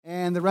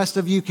and the rest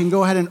of you can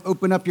go ahead and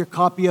open up your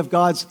copy of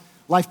God's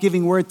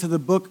life-giving word to the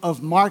book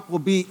of Mark. We'll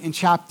be in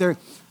chapter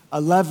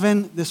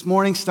 11 this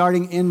morning,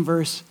 starting in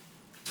verse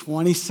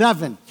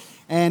 27.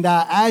 And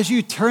as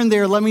you turn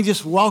there, let me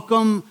just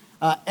welcome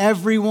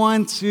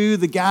everyone to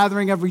the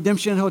gathering of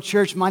Redemption Hill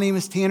Church. My name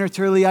is Tanner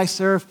Turley. I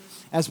serve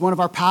as one of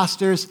our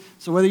pastors.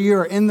 So whether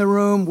you're in the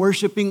room,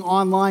 worshiping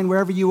online,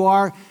 wherever you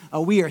are,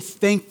 we are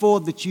thankful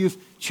that you've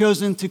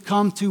chosen to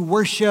come to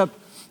worship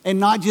and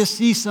not just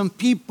see some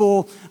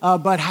people,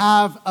 but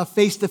have a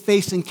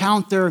face-to-face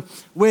encounter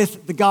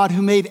with the God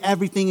who made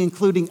everything,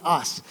 including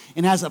us,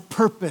 and has a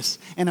purpose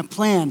and a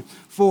plan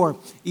for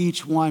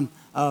each one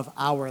of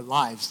our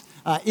lives.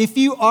 If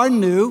you are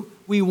new,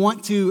 we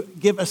want to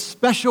give a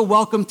special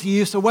welcome to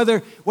you. So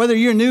whether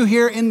you're new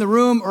here in the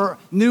room or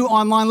new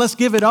online, let's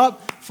give it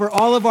up for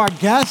all of our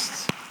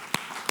guests.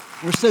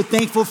 We're so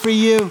thankful for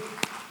you.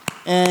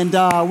 And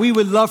we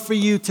would love for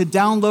you to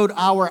download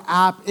our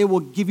app. It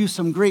will give you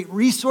some great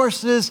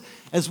resources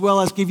as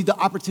well as give you the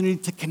opportunity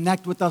to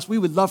connect with us. We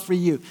would love for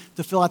you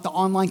to fill out the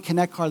online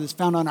connect card that's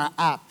found on our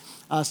app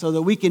so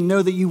that we can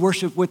know that you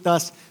worship with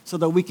us, so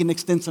that we can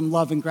extend some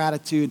love and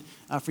gratitude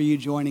for you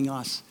joining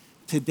us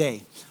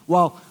today.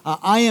 Well,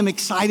 I am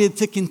excited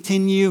to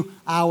continue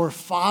our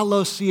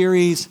Follow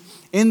series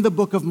in the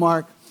book of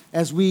Mark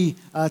as we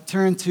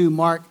turn to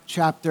Mark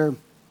chapter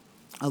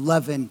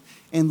 11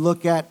 and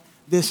look at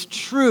this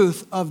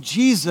truth of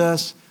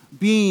Jesus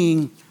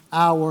being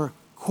our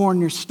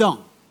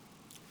cornerstone.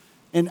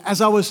 And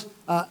as I was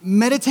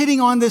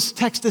meditating on this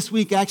text this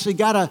week, I actually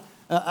got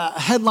a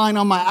headline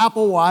on my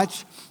Apple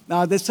Watch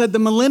that said the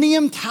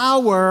Millennium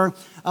Tower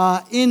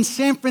in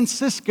San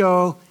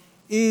Francisco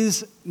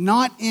is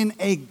not in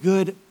a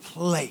good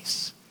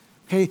place.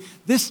 Okay,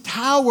 this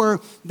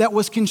tower that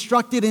was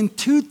constructed in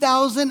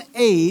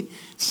 2008,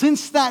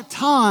 since that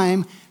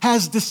time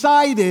has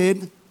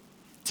decided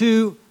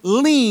to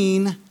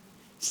lean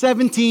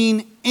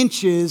 17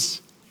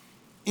 inches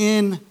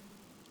in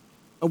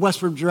a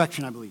westward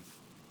direction, I believe.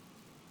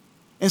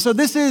 And so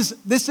this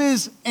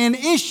is an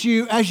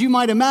issue, as you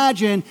might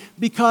imagine,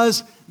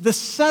 because the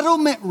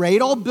settlement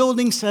rate, all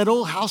buildings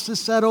settle, houses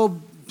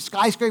settle,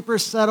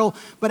 skyscrapers settle,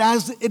 but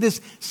as it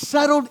is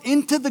settled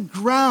into the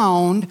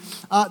ground,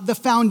 the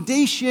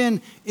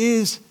foundation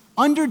is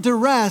under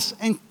duress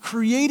and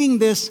creating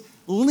this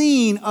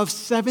lean of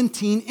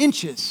 17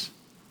 inches.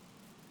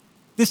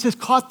 This has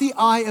caught the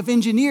eye of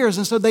engineers,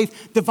 and so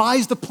they've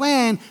devised a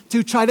plan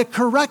to try to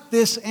correct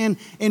this and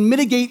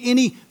mitigate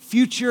any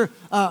future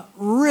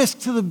risk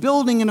to the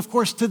building and, of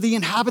course, to the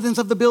inhabitants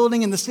of the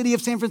building and the city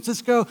of San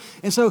Francisco.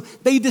 And so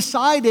they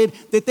decided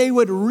that they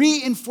would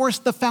reinforce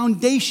the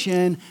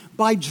foundation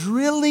by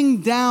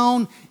drilling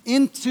down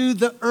into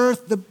the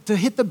earth to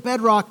hit the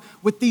bedrock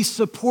with these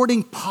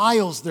supporting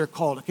piles, they're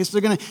called. Okay, so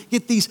they're going to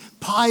get these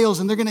piles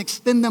and they're going to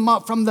extend them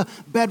up from the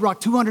bedrock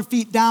 200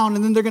 feet down,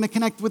 and then they're going to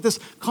connect with this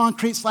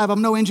concrete slab.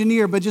 I'm no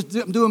engineer, but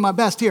I'm doing my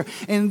best here.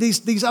 And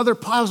these other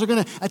piles are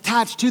going to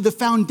attach to the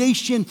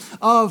foundation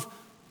of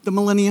the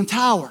Millennium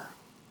Tower.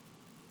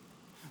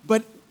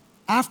 But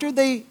after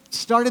they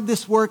started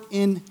this work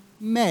in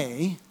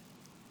May,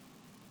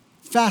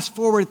 fast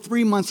forward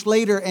 3 months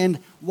later, and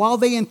while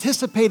they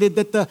anticipated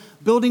that the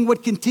building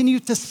would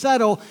continue to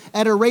settle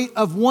at a rate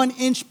of 1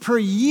 inch per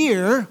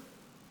year,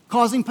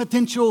 causing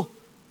potential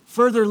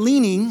further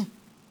leaning,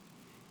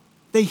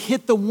 they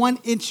hit the 1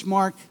 inch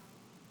mark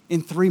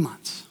in 3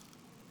 months.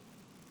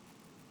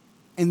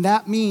 And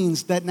that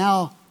means that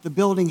now the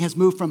building has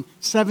moved from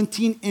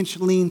 17-inch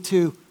lean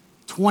to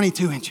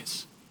 22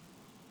 inches.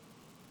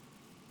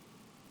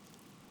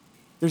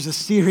 There's a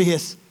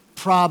serious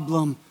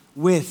problem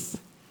with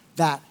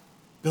that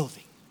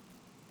building.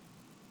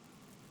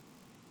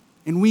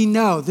 And we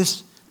know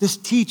this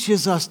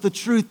teaches us the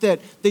truth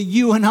that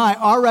you and I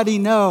already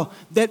know,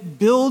 that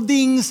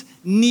buildings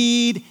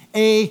need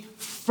a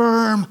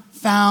firm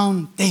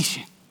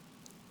foundation.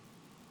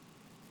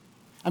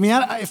 I mean,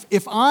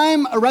 if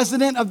I'm a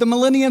resident of the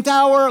Millennium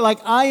Tower, like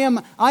I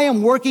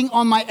am working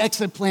on my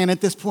exit plan at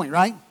this point,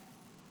 right?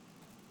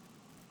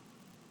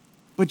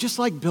 But just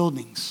like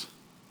buildings,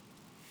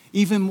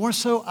 even more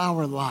so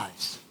our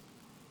lives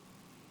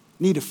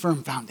need a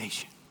firm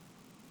foundation.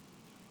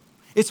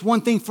 It's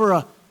one thing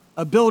for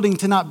a building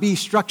to not be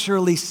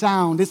structurally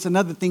sound. It's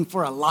another thing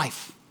for a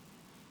life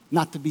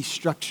not to be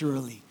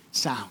structurally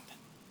sound.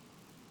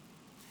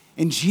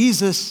 And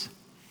Jesus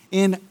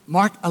in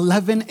Mark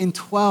 11 and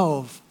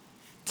 12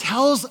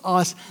 tells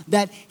us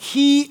that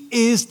he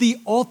is the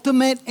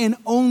ultimate and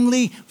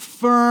only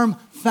firm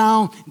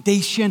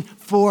foundation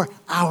for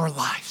our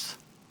lives.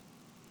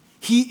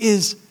 He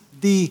is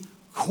the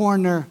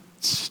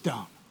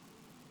cornerstone.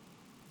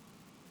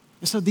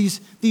 And so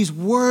these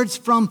words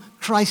from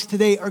Christ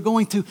today are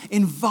going to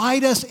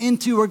invite us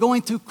into, are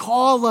going to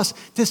call us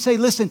to say,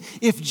 listen,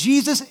 if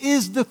Jesus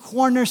is the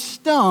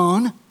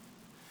cornerstone,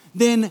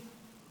 then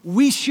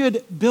we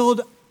should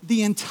build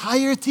the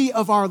entirety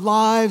of our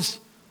lives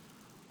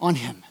on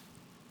him.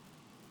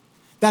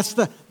 That's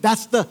the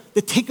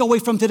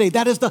takeaway from today.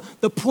 That is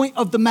the point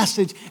of the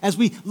message as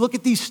we look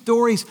at these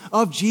stories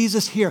of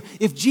Jesus here.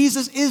 If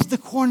Jesus is the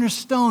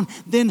cornerstone,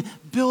 then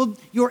build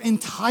your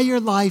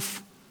entire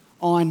life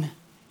on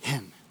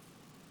him.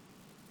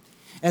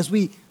 As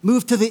we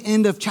move to the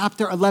end of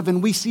chapter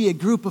 11, we see a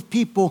group of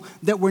people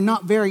that were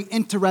not very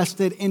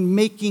interested in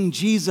making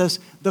Jesus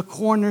the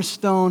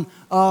cornerstone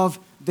of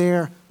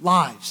their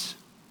lives.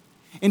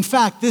 In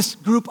fact, this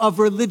group of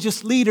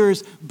religious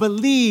leaders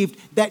believed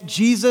that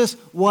Jesus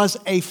was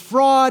a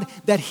fraud,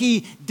 that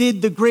he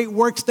did the great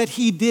works that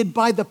he did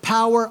by the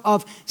power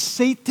of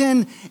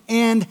Satan,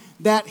 and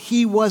that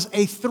he was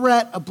a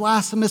threat, a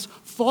blasphemous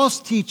false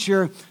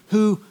teacher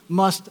who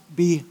must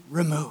be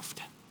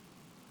removed.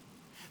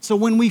 So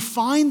when we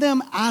find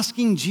them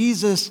asking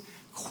Jesus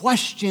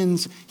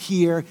questions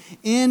here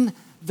in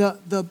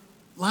the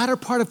latter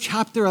part of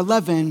chapter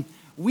 11,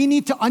 we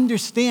need to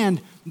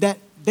understand that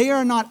they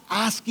are not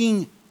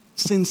asking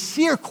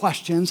sincere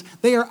questions.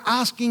 They are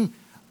asking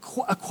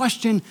a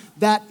question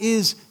that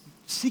is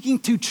seeking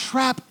to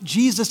trap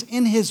Jesus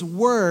in his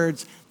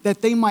words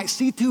that they might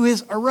see to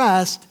his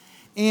arrest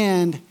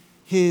and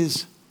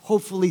his,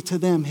 hopefully to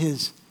them,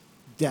 his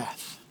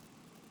death.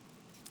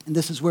 And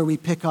this is where we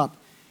pick up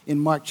in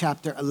Mark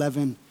chapter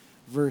 11,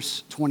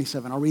 verse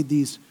 27. I'll read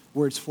these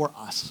words for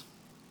us.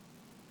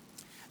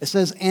 It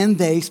says, "And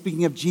they,"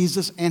 speaking of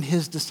Jesus and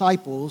his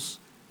disciples,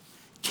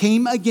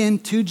 "came again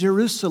to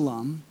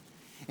Jerusalem,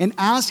 and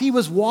as he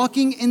was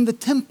walking in the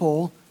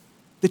temple,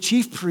 the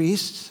chief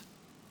priests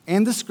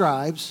and the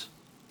scribes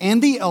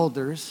and the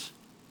elders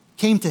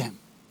came to him.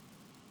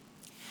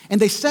 And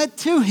they said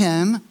to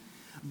him,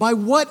 'By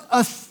what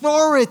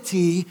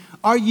authority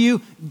are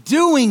you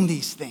doing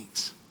these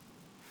things?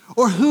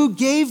 Or who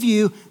gave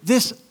you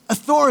this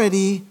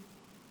authority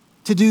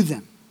to do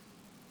them?'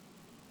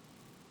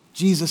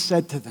 Jesus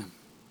said to them,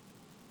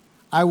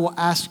 'I will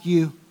ask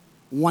you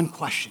one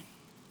question.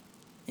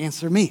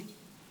 Answer me,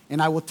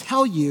 and I will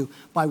tell you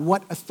by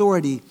what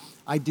authority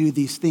I do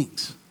these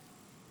things.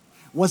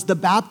 Was the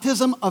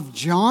baptism of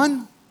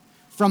John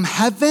from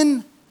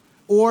heaven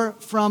or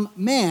from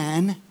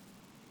man?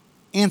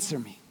 Answer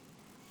me.'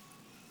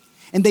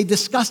 And they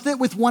discussed it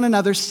with one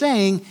another,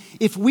 saying,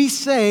 'If we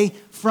say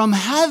from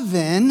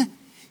heaven,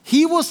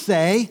 he will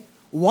say,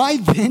 why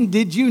then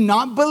did you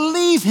not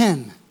believe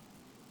him?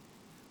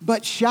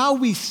 But shall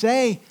we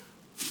say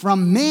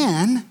from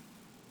man?'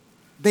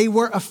 They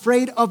were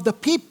afraid of the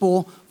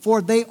people,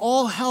 for they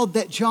all held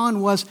that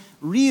John was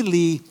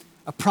really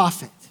a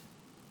prophet.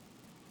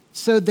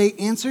 So they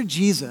answered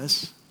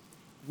Jesus,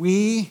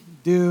 'We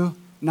do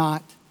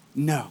not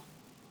know.'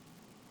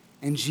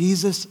 And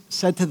Jesus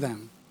said to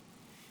them,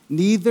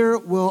 'Neither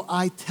will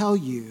I tell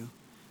you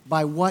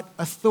by what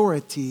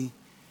authority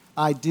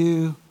I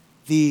do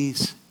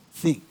these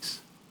things.'"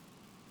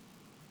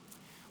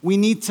 We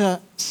need to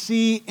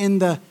see in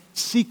the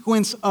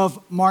sequence of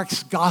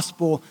Mark's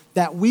gospel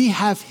that we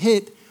have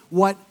hit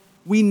what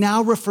we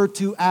now refer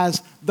to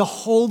as the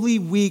Holy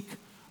Week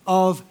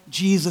of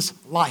Jesus'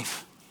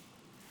 life.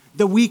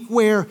 The week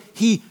where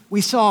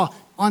we saw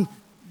on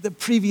the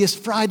previous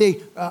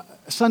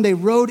Sunday,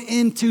 rode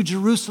into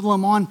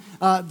Jerusalem on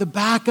the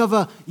back of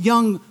a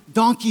young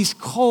donkey's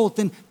colt,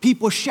 and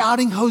people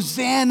shouting,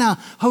 "Hosanna,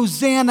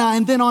 Hosanna."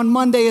 And then on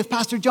Monday, as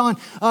Pastor John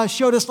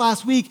showed us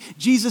last week,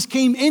 Jesus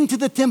came into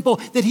the temple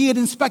that he had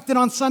inspected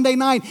on Sunday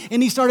night,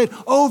 and he started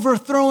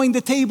overthrowing the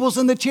tables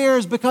and the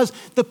chairs because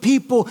the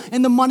people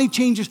and the money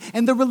changers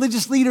and the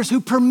religious leaders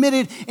who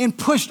permitted and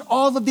pushed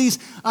all of these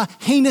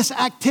heinous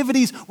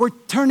activities were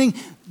turning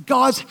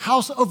God's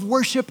house of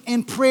worship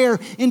and prayer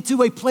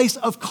into a place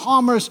of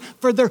commerce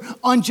for their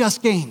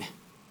unjust gain.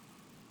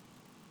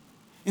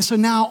 And so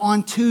now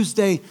on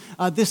Tuesday,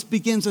 this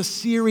begins a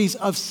series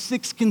of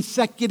 6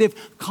 consecutive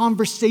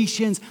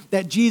conversations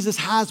that Jesus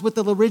has with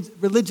the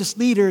religious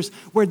leaders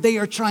where they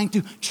are trying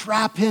to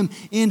trap him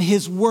in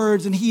his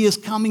words, and he is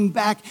coming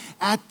back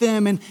at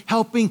them and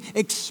helping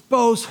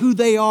expose who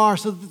they are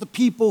so that the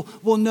people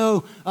will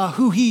know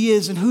who he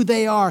is and who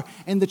they are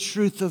and the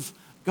truth of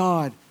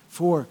God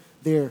for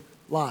their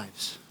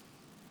lives.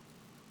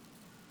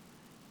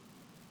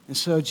 And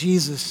so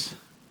Jesus,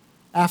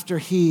 after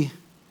he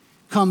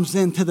comes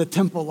into the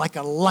temple like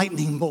a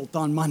lightning bolt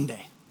on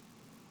Monday,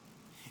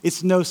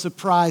 it's no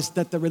surprise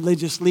that the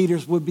religious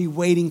leaders would be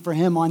waiting for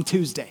him on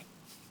Tuesday.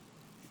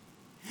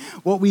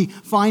 What we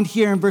find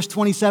here in verse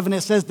 27,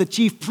 it says the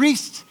chief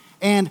priests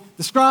and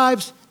the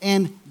scribes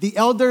and the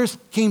elders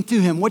came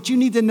to him. What you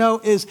need to know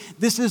is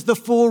this is the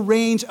full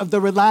range of the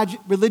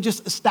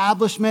religious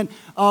establishment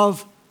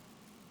of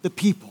the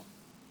people.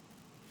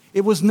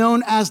 It was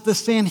known as the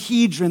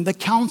Sanhedrin, the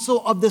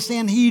Council of the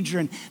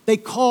Sanhedrin. They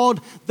called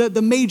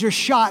the major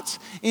shots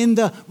in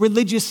the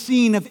religious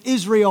scene of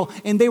Israel,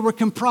 and they were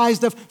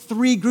comprised of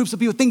 3 groups of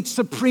people. Think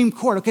Supreme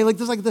Court, okay?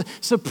 This is like the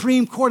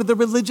Supreme Court of the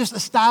religious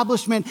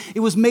establishment.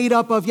 It was made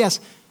up of, yes,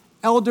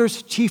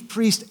 elders, chief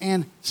priests,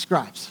 and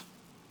scribes.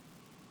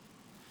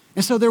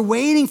 And so they're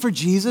waiting for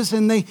Jesus,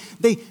 and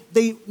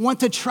they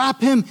want to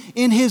trap him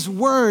in his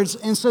words.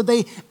 And so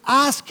they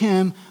ask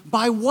him,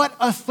 by what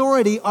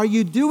authority are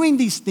you doing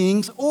these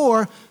things,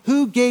 or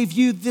who gave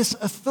you this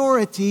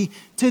authority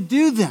to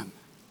do them?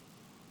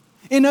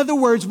 In other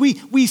words,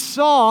 we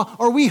saw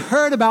or we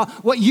heard about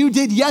what you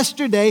did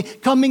yesterday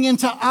coming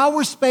into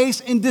our space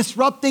and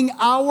disrupting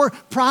our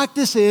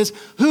practices.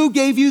 Who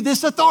gave you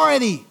this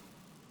authority?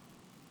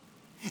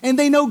 And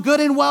they know good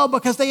and well,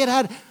 because they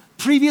had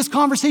previous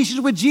conversations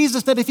with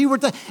Jesus, that if he were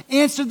to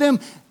answer them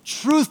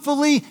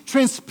truthfully,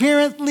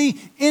 transparently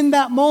in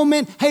that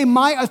moment, hey,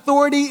 my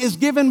authority is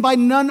given by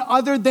none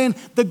other than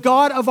the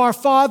God of our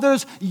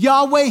fathers,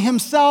 Yahweh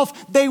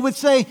himself, they would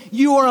say,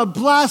 you are a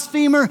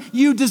blasphemer,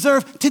 you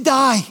deserve to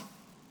die.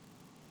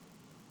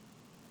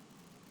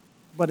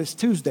 But it's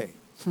Tuesday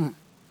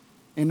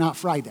and not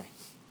Friday.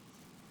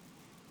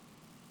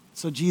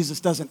 So Jesus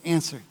doesn't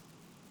answer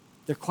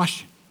their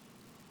question.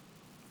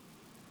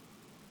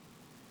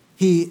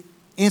 He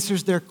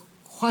answers their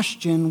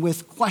question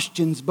with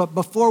questions, but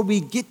before we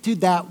get to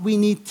that, we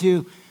need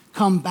to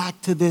come back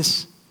to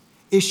this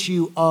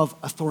issue of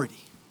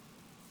authority.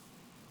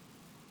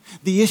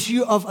 The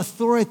issue of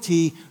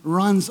authority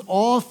runs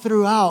all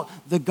throughout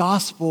the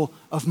Gospel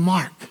of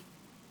Mark.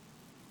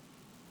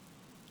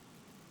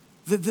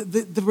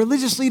 The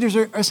religious leaders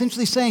are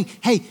essentially saying,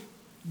 hey,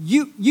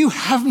 you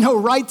have no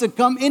right to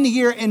come in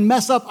here and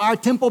mess up our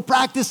temple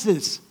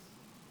practices.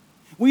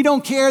 We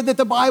don't care that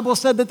the Bible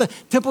said that the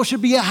temple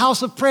should be a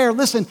house of prayer.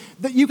 Listen,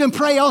 that you can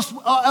pray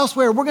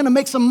elsewhere. We're going to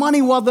make some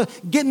money while the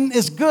getting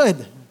is good.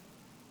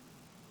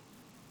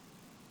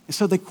 And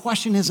so they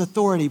question his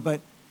authority.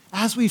 But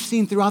as we've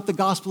seen throughout the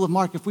Gospel of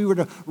Mark, if we were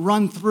to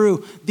run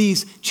through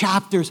these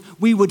chapters,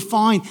 we would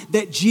find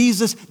that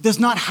Jesus does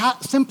not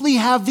simply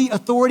have the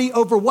authority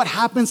over what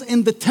happens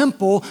in the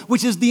temple,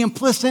 which is the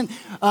implicit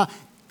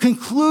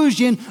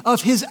conclusion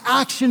of his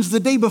actions the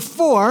day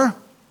before.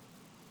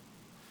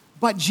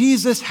 But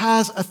Jesus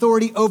has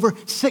authority over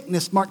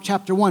sickness, Mark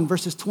chapter 1,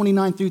 verses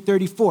 29 through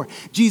 34.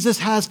 Jesus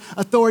has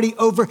authority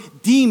over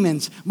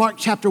demons, Mark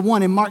chapter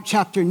 1 and Mark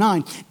chapter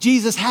 9.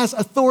 Jesus has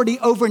authority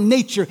over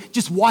nature.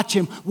 Just watch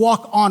him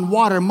walk on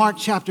water, Mark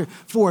chapter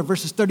 4,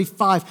 verses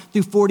 35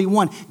 through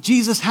 41.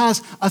 Jesus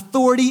has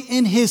authority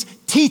in his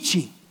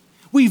teaching.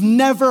 We've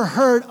never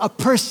heard a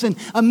person,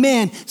 a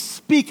man,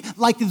 speak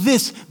like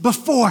this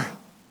before.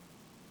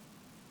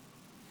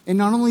 And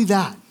not only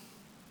that,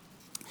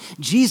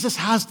 Jesus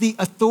has the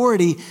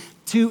authority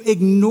to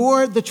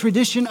ignore the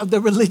tradition of the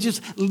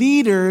religious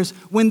leaders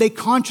when they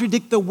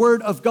contradict the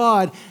word of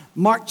God.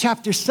 Mark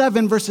chapter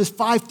 7, verses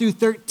 5 through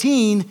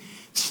 13,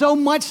 so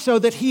much so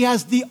that he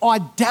has the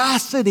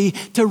audacity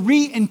to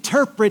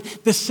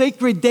reinterpret the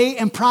sacred day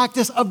and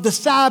practice of the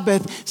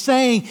Sabbath,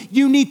 saying,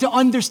 you need to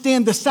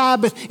understand the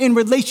Sabbath in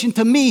relation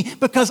to me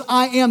because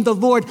I am the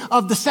Lord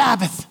of the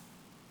Sabbath.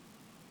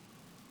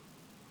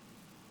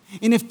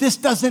 And if this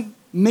doesn't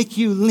make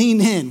you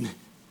lean in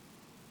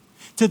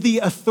to the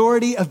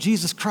authority of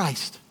Jesus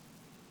Christ,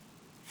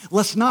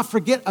 let's not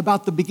forget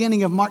about the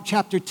beginning of Mark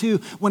chapter 2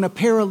 when a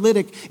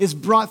paralytic is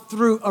brought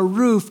through a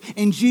roof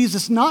and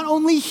Jesus not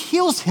only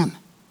heals him,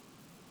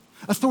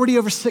 authority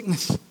over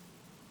sickness,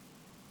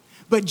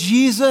 but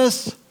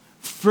Jesus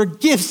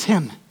forgives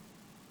him,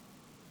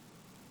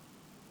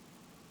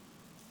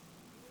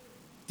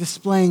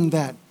 displaying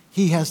that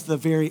he has the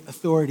very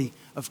authority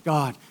of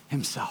God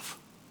himself.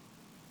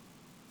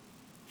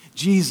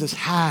 Jesus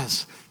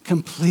has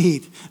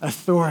complete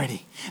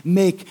authority.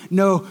 Make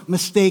no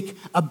mistake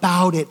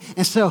about it.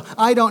 And so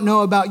I don't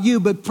know about you,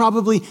 but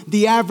probably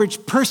the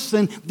average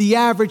person, the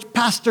average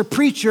pastor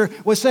preacher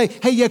would say,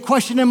 hey, you're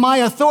questioning my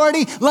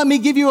authority? Let me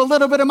give you a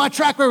little bit of my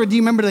track record. Do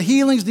you remember the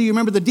healings? Do you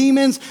remember the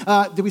demons?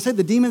 Did we say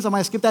the demons? I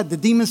might skip that. The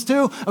demons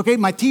too. Okay,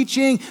 my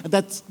teaching,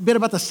 that bit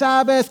about the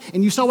Sabbath,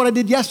 and you saw what I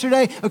did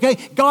yesterday. Okay,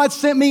 God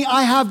sent me.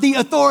 I have the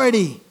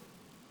authority.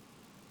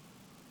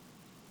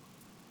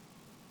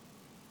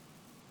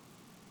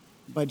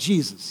 But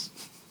Jesus,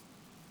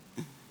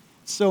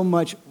 so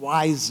much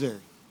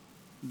wiser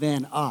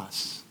than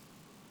us,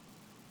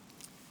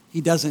 he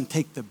doesn't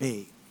take the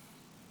bait.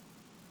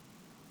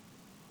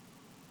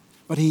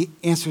 But he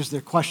answers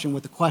their question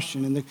with a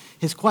question. And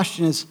his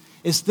question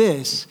is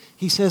this.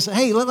 He says,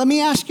 hey, let me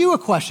ask you a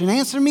question.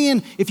 Answer me.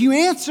 And if you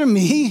answer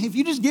me, if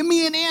you just give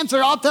me an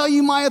answer, I'll tell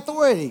you my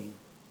authority.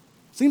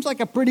 Seems like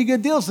a pretty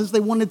good deal since they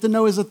wanted to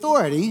know his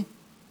authority.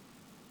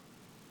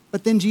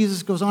 But then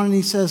Jesus goes on and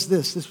he says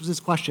this. This was his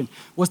question.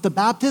 Was the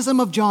baptism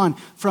of John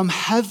from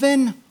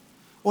heaven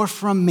or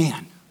from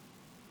man?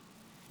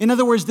 In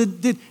other words,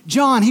 did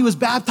John, he was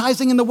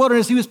baptizing in the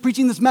wilderness. He was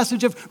preaching this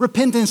message of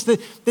repentance, that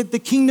the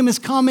kingdom is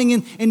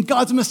coming and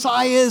God's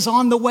Messiah is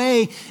on the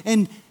way.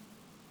 And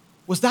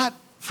was that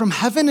from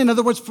heaven? In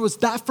other words, was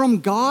that from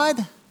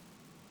God?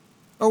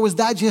 Or was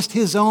that just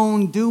his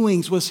own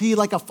doings? Was he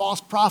like a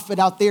false prophet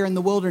out there in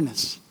the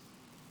wilderness?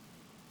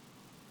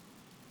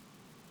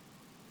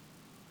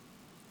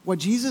 What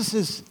Jesus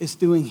is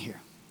doing here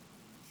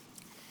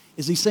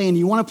is he's saying,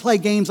 you want to play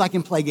games? I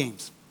can play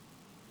games.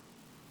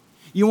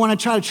 You want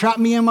to try to trap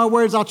me in my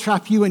words? I'll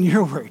trap you in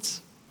your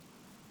words.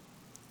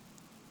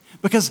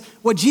 Because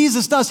what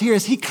Jesus does here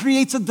is he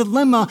creates a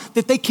dilemma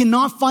that they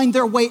cannot find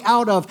their way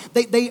out of.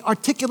 They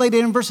articulate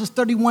it in verses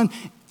 31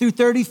 through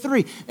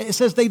 33. It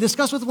says they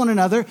discuss with one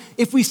another.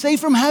 If we say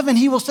from heaven,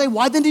 he will say,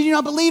 why then did you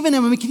not believe in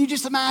him? I mean, can you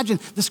just imagine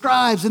the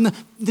scribes and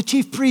the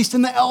chief priests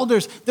and the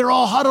elders? They're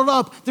all huddled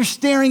up. They're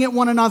staring at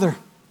one another.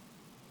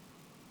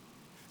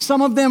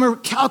 Some of them are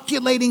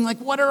calculating, like,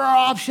 what are our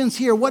options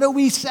here? What do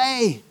we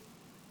say?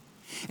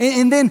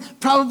 And then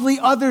probably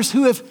others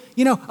who have,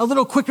 a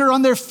little quicker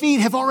on their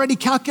feet have already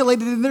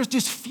calculated, and there's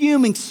just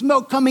fuming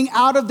smoke coming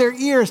out of their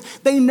ears.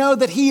 They know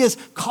that he has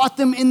caught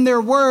them in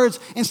their words,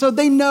 and so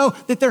they know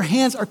that their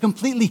hands are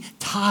completely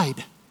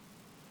tied.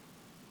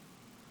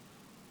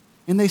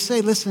 And they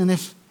say, listen,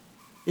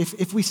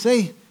 if we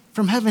say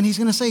from heaven, he's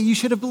going to say, you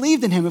should have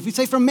believed in him. If we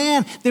say from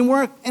man, then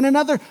we're in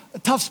another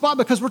tough spot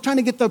because we're trying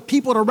to get the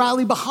people to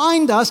rally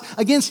behind us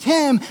against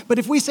him. But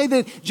if we say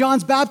that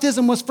John's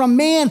baptism was from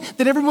man,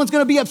 then everyone's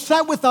going to be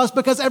upset with us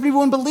because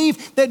everyone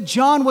believed that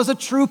John was a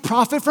true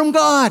prophet from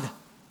God.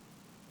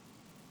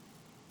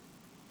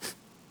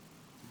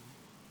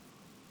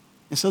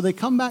 And so they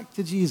come back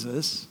to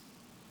Jesus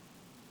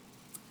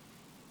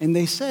and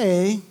they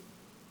say,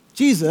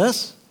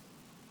 Jesus,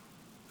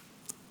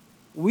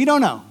 we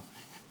don't know.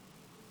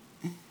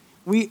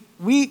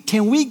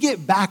 Can we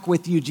get back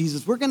with you,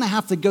 Jesus? We're going to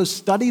have to go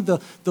study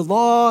the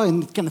law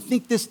and kind of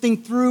think this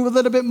thing through a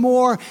little bit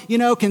more,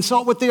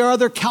 consult with the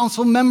other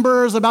council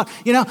members about,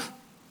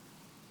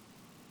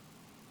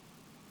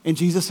 And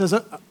Jesus says,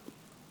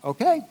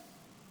 okay.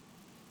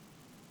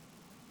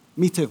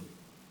 Me too.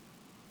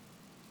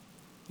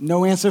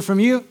 No answer from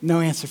you, no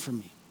answer from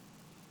me.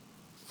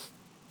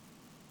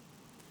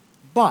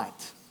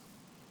 But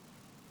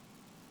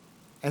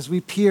as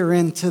we peer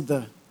into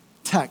the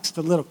text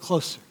a little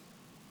closer,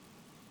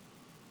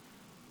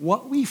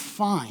 what we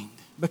find,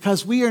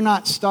 because we are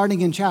not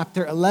starting in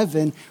chapter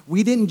 11,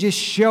 we didn't just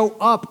show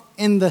up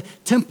in the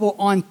temple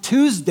on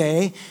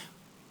Tuesday.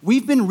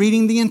 We've been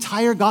reading the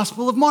entire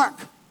Gospel of Mark.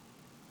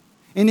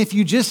 And if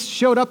you just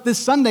showed up this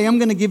Sunday, I'm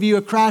going to give you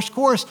a crash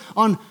course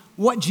on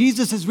what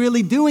Jesus is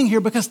really doing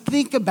here, because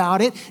think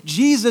about it.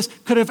 Jesus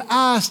could have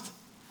asked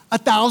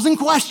 1,000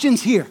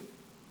 questions here.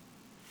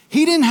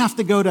 He didn't have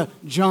to go to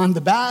John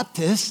the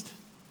Baptist.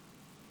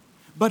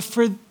 But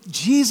for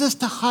Jesus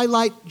to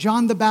highlight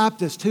John the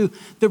Baptist, who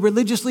the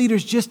religious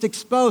leaders just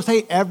exposed,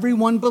 hey,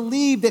 everyone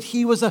believed that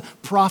he was a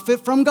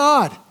prophet from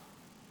God.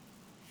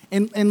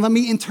 And let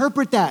me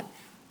interpret that.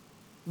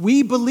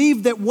 We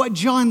believe that what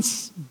John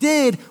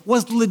did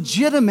was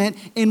legitimate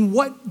and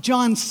what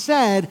John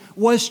said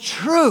was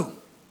true.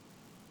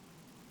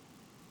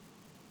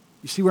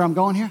 You see where I'm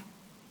going here?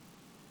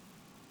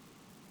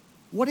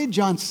 What did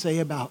John say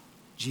about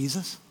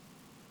Jesus?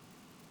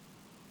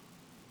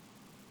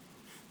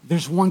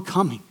 There's one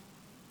coming.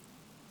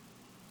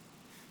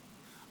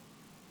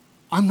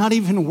 I'm not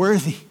even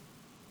worthy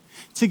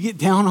to get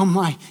down on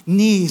my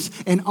knees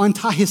and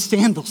untie his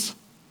sandals.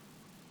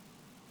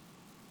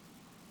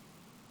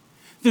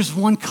 There's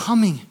one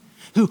coming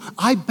who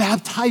I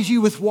baptize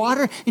you with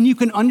water, and you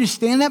can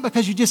understand that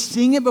because you're just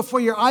seeing it before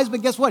your eyes.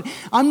 But guess what?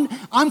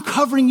 I'm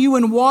covering you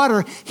in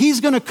water. He's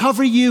going to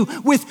cover you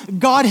with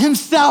God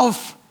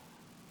himself,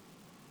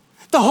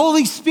 the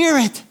Holy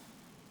Spirit.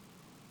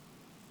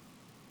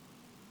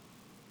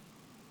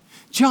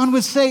 John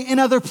would say in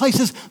other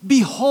places,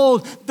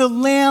 behold, the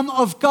Lamb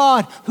of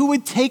God who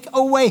would take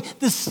away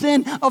the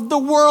sin of the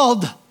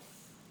world.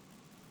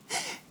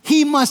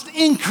 He must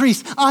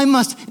increase, I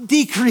must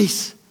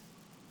decrease.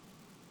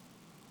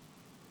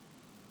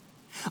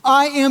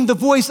 I am the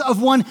voice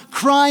of one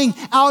crying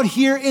out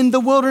here in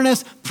the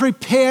wilderness,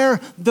 prepare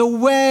the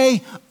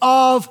way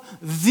of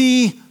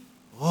the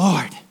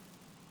Lord.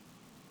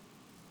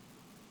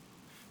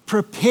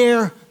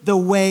 Prepare the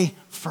way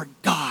for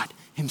God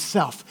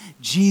himself.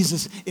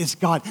 Jesus is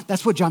God.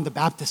 That's what John the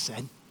Baptist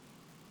said.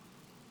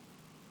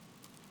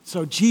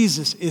 So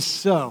Jesus is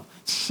so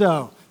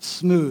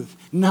smooth,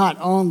 not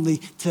only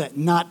to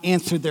not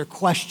answer their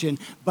question,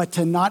 but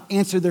to not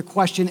answer their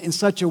question in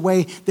such a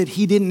way that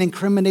he didn't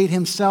incriminate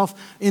himself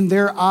in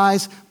their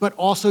eyes, but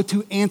also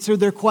to answer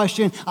their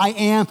question, I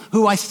am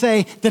who I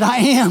say that I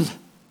am.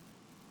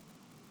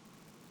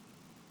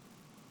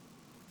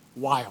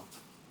 Wild.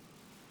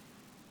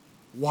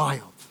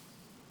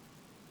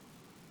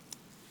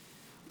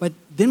 But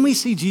then we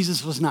see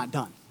Jesus was not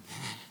done.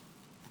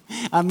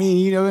 I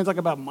mean, it's like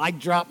about mic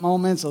drop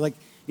moments. Or like,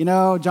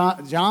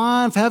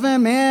 John,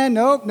 heaven, man,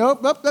 nope,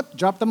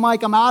 drop the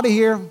mic, I'm out of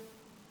here.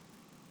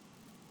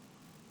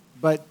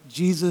 But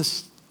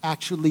Jesus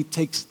actually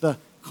takes the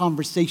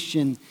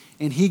conversation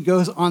and he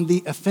goes on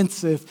the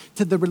offensive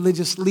to the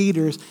religious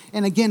leaders.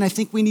 And again, I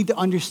think we need to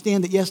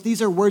understand that, yes,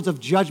 these are words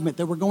of judgment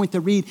that we're going to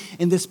read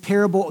in this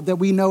parable that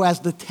we know as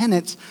the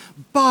tenets,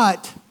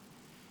 but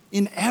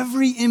in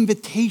every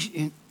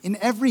invitation, in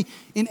every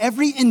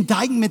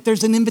indictment,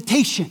 there's an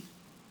invitation.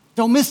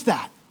 Don't miss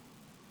that.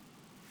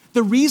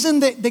 The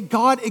reason that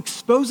God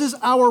exposes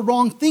our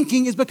wrong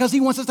thinking is because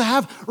he wants us to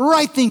have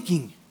right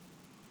thinking.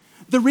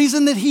 The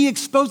reason that he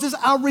exposes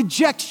our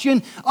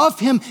rejection of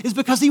him is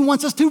because he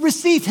wants us to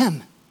receive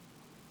him.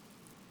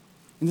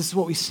 And this is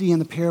what we see in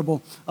the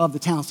parable of the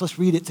talents. Let's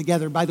read it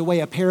together. By the way,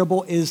 a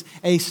parable is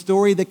a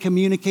story that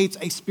communicates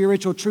a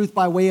spiritual truth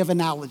by way of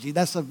analogy.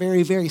 That's a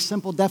very, very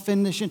simple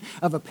definition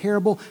of a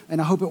parable,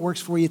 and I hope it works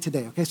for you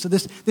today. Okay, so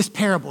this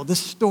parable, this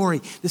story,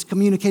 this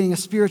communicating a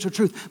spiritual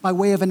truth by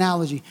way of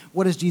analogy.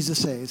 What does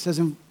Jesus say? It says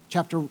in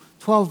chapter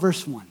 12,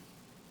 verse 1.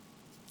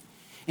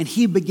 And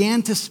he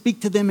began to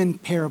speak to them in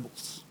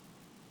parables.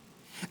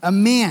 A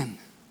man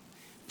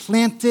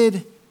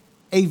planted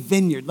a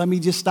vineyard. Let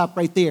me just stop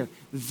right there.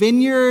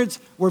 Vineyards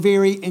were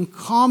very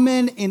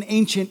common in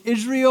ancient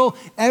Israel.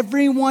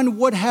 Everyone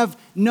would have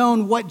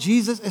known what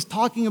Jesus is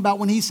talking about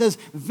when he says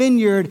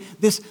vineyard,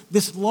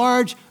 this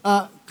large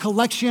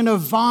collection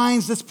of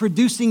vines that's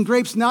producing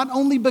grapes, not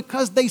only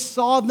because they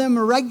saw them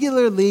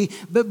regularly,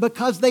 but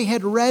because they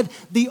had read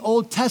the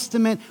Old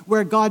Testament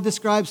where God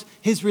describes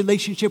his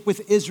relationship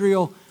with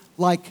Israel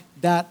like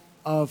that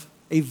of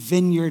a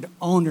vineyard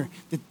owner.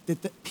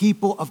 That the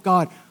people of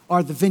God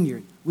are the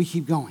vineyard. We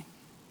keep going.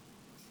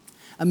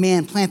 A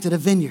man planted a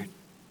vineyard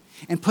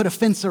and put a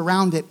fence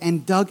around it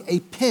and dug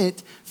a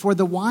pit for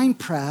the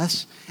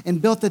winepress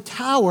and built a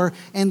tower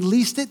and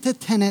leased it to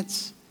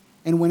tenants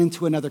and went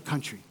into another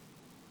country.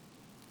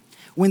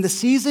 When the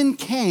season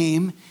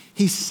came,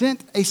 he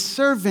sent a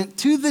servant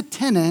to the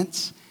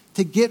tenants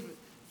to get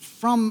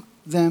from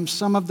them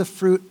some of the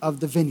fruit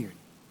of the vineyard.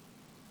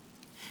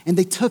 And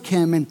they took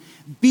him and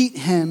beat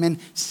him and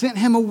sent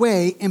him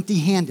away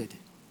empty-handed.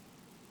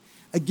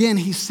 Again,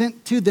 he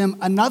sent to them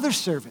another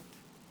servant.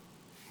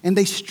 And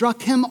they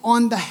struck him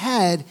on the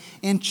head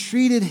and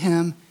treated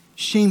him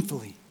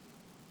shamefully.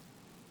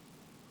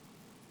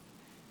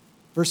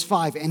 Verse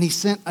 5, and he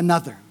sent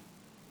another,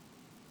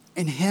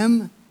 and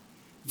him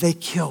they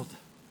killed.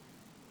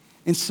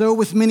 And so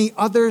with many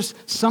others,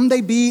 some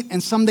they beat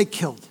and some they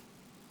killed.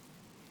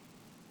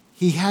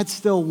 He had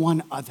still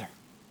one other,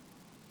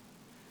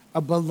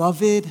 a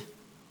beloved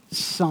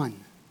son.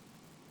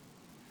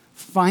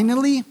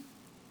 Finally,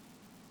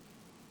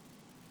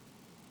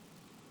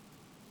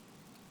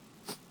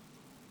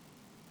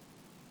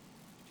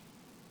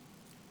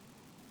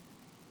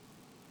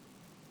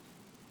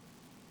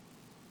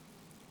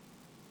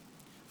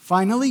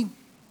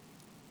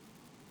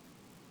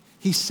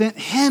 he sent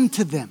him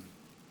to them,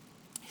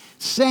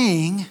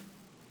 saying,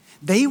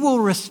 they will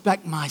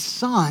respect my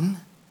son.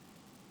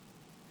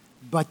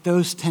 But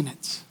those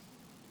tenants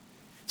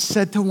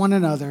said to one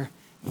another,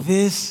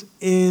 this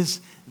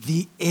is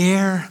the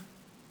heir.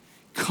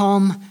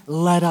 Come,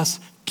 let us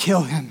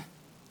kill him,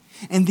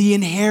 and the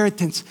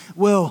inheritance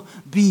will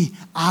be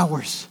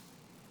ours.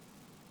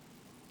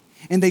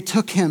 And they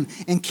took him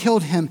and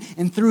killed him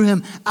and threw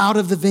him out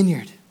of the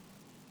vineyard.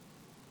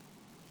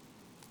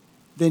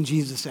 Then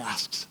Jesus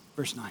asks,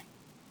 verse 9,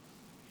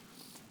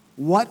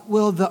 what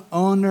will the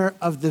owner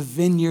of the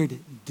vineyard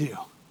do?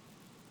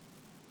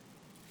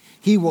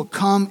 He will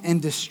come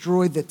and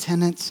destroy the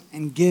tenants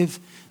and give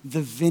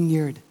the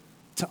vineyard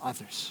to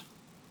others.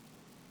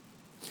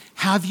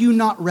 Have you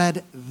not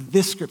read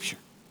this scripture?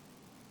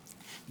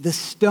 The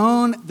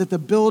stone that the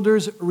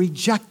builders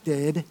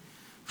rejected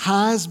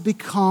has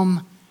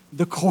become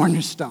the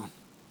cornerstone.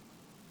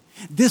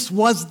 This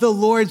was the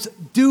Lord's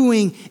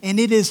doing, and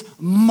it is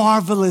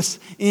marvelous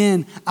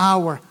in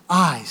our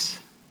eyes.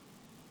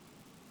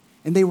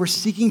 And they were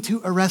seeking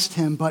to arrest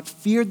him, but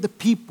feared the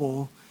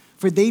people,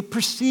 for they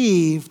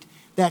perceived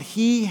that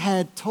he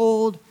had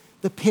told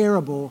the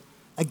parable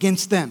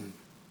against them.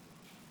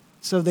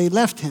 So they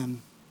left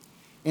him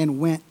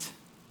and went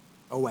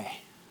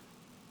away.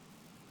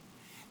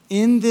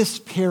 In this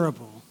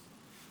parable,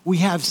 we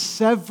have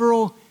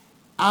several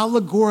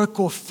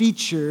allegorical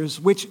features,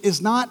 which is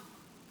not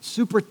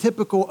super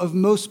typical of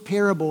most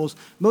parables.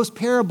 Most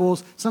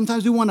parables,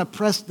 sometimes we want to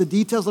press the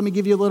details. Let me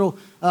give you a little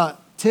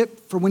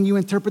tip for when you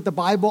interpret the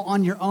Bible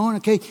on your own,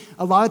 okay?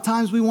 A lot of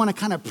times we want to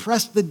kind of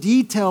press the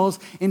details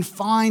and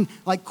find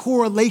like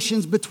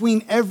correlations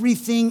between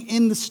everything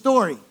in the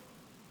story.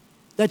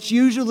 That's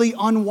usually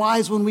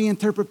unwise when we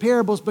interpret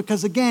parables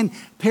because, again,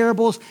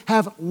 parables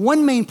have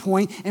one main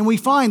point, and we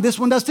find, this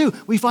one does too,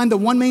 we find the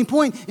one main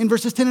point in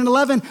verses 10 and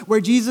 11 where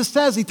Jesus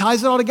says, he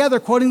ties it all together,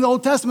 quoting the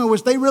Old Testament,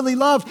 which they really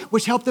loved,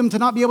 which helped them to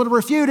not be able to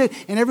refute it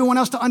and everyone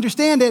else to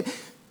understand it.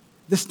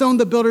 The stone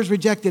the builders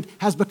rejected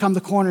has become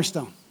the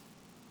cornerstone.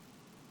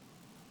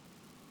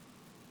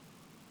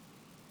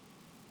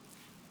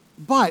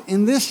 But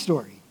in this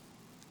story,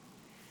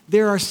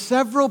 there are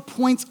several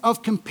points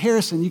of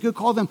comparison. You could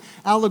call them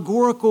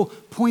allegorical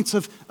points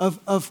of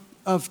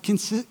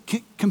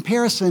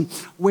comparison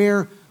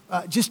where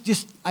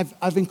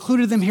I've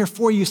included them here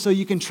for you so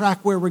you can track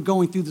where we're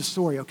going through the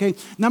story, okay?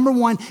 Number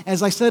one,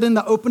 as I said in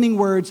the opening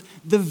words,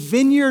 the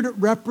vineyard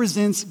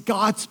represents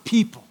God's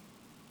people.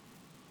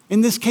 In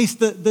this case,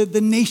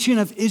 the nation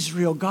of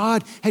Israel.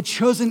 God had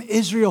chosen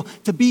Israel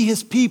to be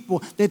his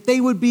people, that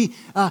they would be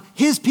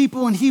his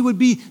people and he would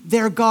be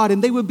their God,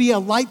 and they would be a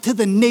light to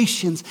the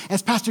nations,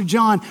 as Pastor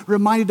John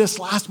reminded us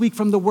last week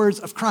from the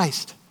words of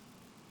Christ.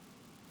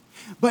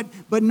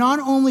 But not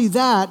only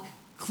that,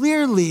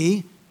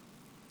 clearly,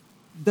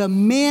 the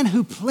man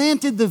who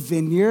planted the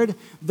vineyard,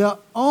 the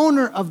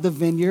owner of the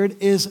vineyard,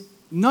 is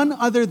none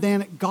other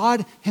than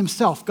God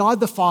himself, God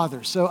the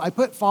Father. So I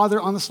put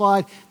Father on the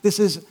slide. This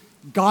is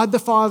God the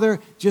Father,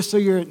 just so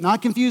you're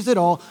not confused at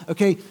all.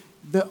 Okay,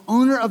 the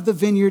owner of the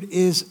vineyard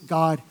is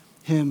God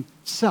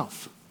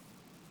himself.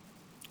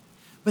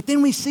 But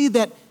then we see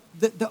that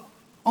the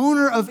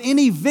owner of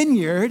any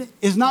vineyard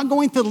is not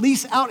going to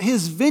lease out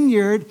his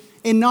vineyard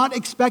and not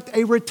expect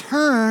a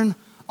return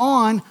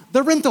on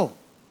the rental.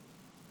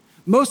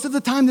 Most of the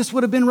time, this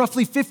would have been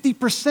roughly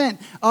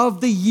 50%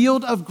 of the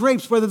yield of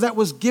grapes, whether that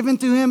was given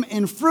to him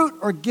in fruit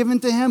or given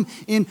to him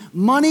in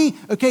money.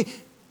 Okay,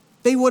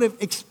 they would have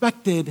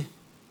expected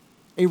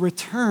a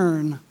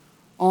return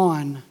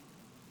on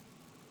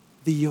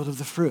the yield of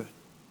the fruit.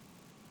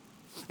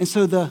 And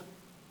so the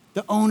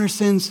owner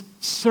sends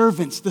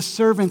servants. The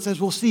servants, as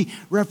we'll see,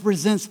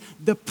 represents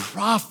the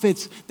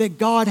prophets that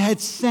God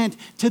had sent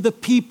to the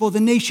people,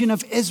 the nation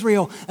of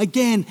Israel,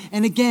 again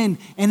and again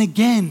and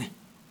again.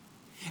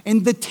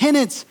 And the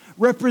tenants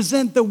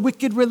represent the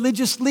wicked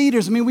religious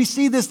leaders. I mean, we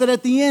see this, that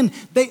at the end,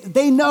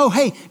 they know,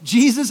 hey,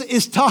 Jesus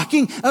is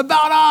talking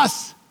about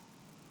us.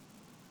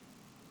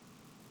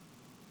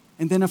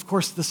 And then, of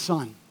course, the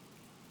Son.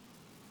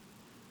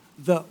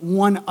 The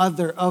one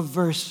other of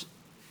verse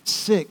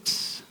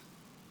 6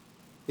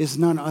 is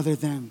none other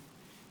than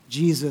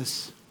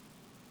Jesus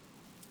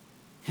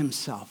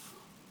himself.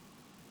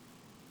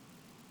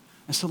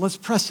 And so let's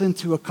press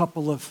into a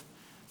couple of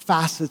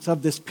facets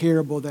of this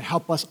parable that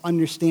help us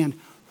understand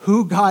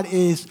who God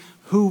is,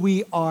 who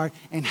we are,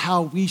 and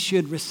how we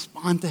should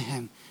respond to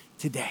him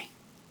today.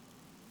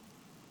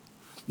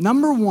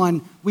 Number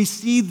one, we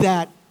see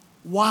that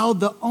while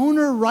the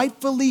owner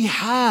rightfully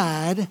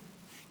had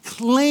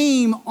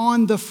claim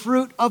on the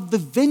fruit of the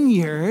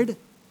vineyard,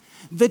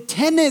 the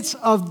tenants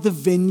of the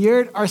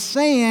vineyard are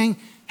saying,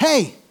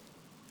 hey,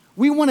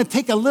 we want to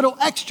take a little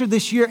extra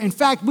this year. In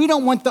fact, we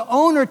don't want the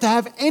owner to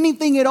have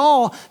anything at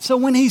all. So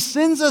when he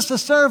sends us a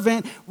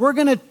servant, we're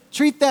going to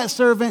treat that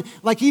servant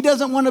like he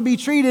doesn't want to be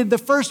treated. The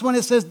first one,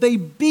 it says they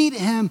beat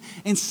him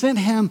and sent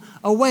him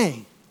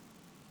away.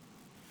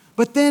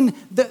 But then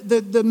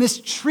the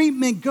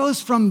mistreatment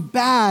goes from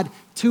bad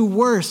to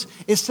worse.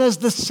 It says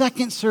the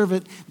second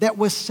servant that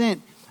was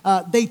sent,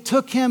 they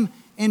took him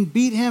and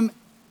beat him.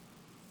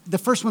 The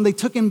first one, they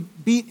took him,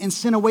 beat, and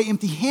sent away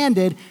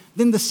empty-handed.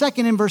 Then the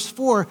second, in verse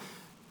 4,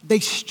 they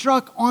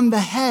struck on the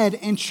head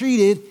and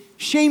treated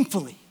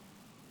shamefully.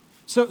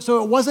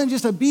 So it wasn't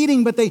just a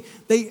beating, but they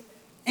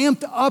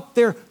amped up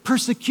their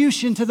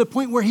persecution to the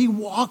point where he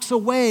walks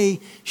away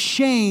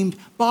shamed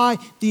by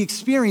the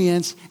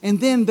experience.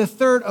 And then the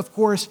third, of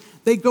course,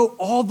 they go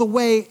all the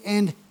way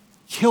and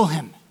kill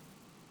him.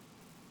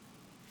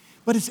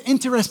 But it's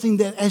interesting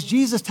that as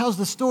Jesus tells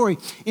the story,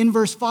 in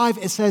verse 5,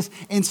 it says,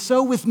 and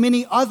so with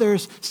many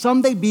others,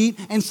 some they beat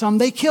and some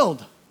they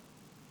killed.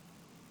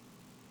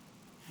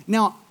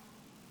 Now,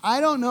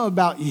 I don't know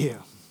about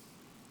you,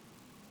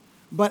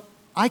 but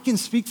I can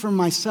speak for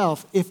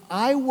myself. If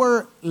I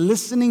were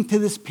listening to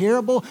this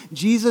parable,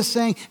 Jesus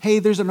saying, hey,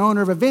 there's an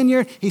owner of a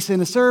vineyard. He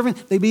sent a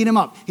servant. They beat him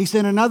up. He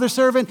sent another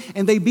servant,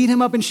 and they beat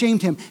him up and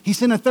shamed him. He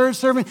sent a third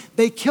servant.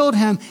 They killed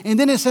him. And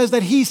then it says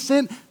that he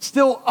sent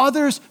still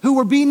others who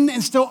were beaten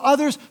and still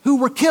others who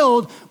were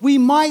killed. We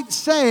might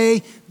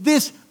say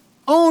this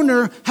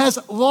owner has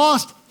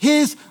lost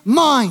his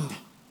mind.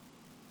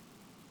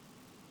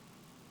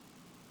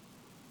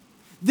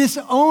 This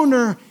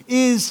owner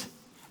is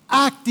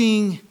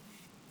acting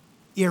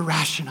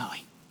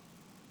irrationally.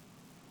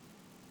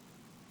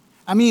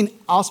 I mean,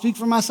 I'll speak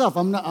for myself.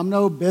 I'm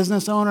no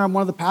business owner. I'm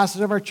one of the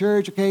pastors of our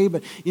church, okay?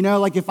 But,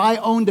 like if I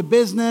owned a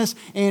business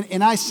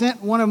and I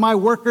sent one of my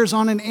workers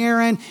on an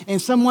errand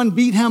and someone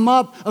beat him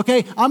up,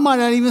 okay, I might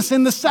not even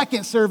send the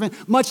second servant,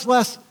 much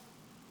less,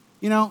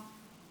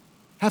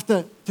 have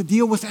to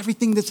deal with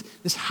everything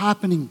that's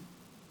happening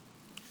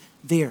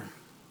there.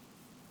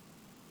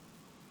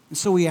 And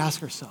so we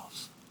ask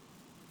ourselves,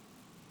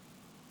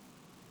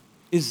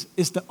 is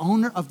the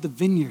owner of the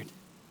vineyard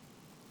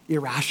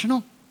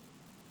irrational?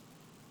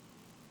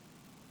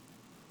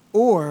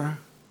 Or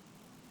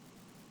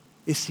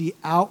is he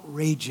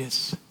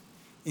outrageous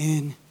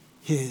in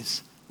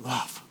his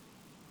love?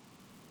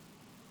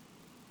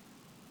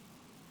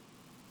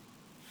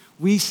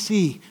 We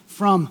see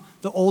from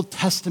the Old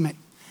Testament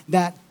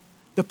that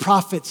the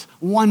prophets,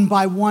 one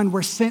by one,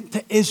 were sent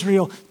to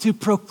Israel to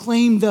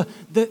proclaim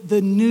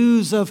the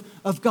news of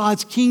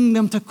God's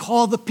kingdom, to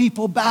call the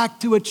people back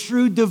to a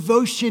true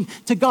devotion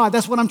to God.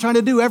 That's what I'm trying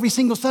to do every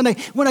single Sunday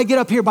when I get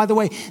up here, by the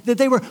way, that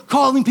they were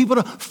calling people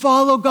to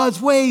follow God's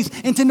ways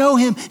and to know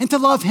him and to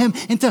love him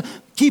and to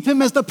keep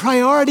him as the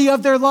priority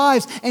of their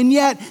lives. And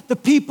yet the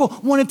people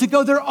wanted to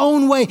go their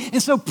own way.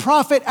 And so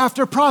prophet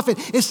after prophet,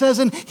 it says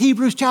in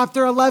Hebrews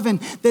chapter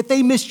 11 that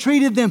they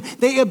mistreated them,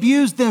 they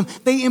abused them,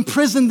 they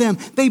imprisoned them,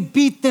 they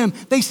beat them,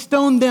 they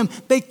stoned them,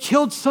 they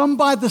killed some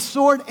by the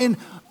sword, and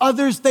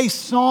others they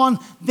sawn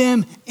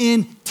them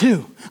in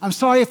two. I'm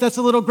sorry if that's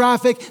a little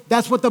graphic.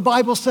 That's what the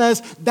Bible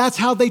says. That's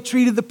how they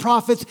treated the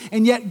prophets.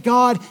 And yet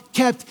God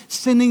kept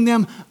sending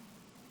them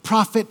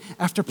prophet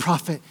after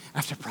prophet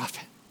after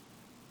prophet.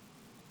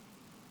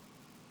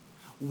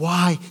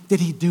 Why did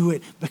he do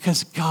it?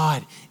 Because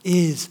God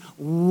is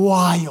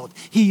wild.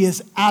 He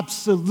is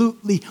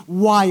absolutely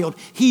wild.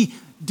 He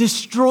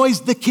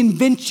destroys the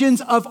conventions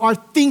of our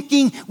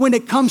thinking when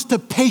it comes to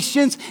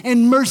patience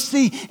and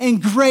mercy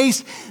and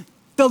grace.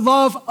 The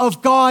love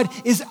of God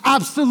is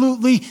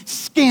absolutely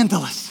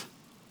scandalous.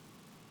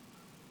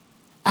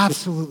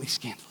 Absolutely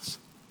scandalous.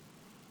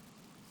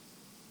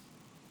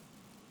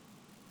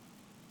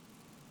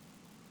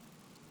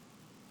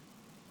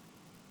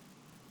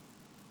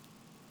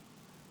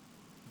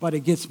 But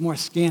it gets more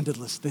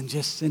scandalous than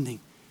just sending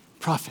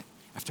prophet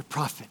after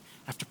prophet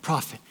after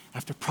prophet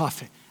after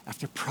prophet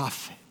after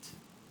prophet.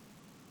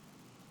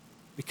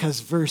 Because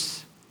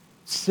verse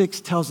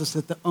 6 tells us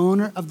that the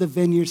owner of the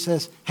vineyard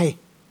says, hey,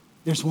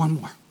 there's one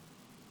more.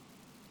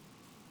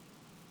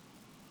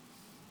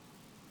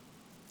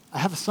 I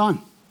have a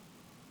son.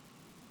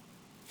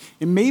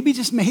 And maybe,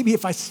 just maybe,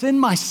 if I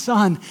send my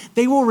son,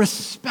 they will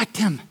respect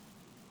him.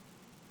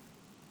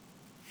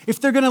 If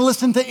they're going to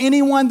listen to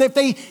anyone,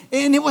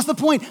 and what's the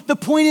point? The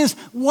point is,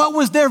 what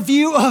was their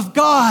view of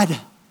God?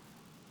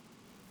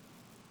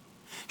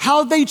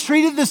 How they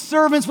treated the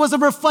servants was a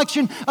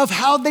reflection of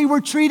how they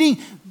were treating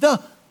the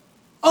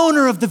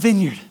owner of the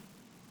vineyard.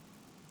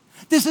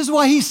 This is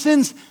why he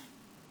sends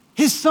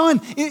his son.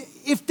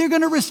 If they're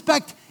going to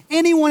respect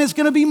anyone, it's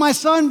going to be my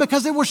son,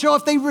 because it will show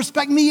if they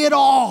respect me at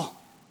all.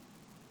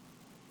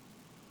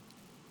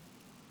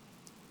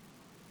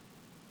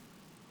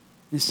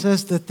 It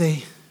says that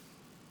they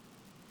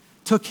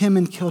took him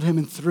and killed him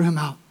and threw him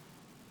out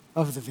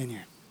of the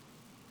vineyard.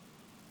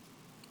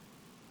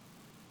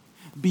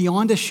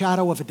 Beyond a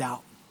shadow of a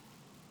doubt,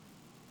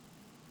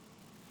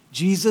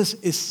 Jesus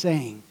is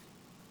saying,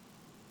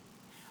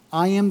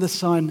 I am the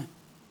Son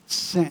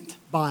sent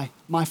by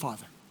my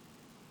Father.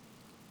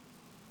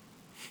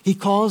 He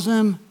calls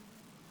him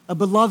a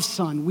beloved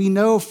son. We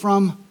know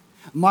from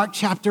Mark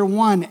chapter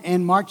 1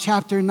 and Mark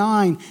chapter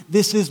 9,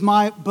 this is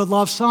my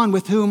beloved son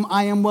with whom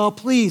I am well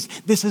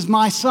pleased. This is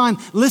my son.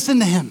 Listen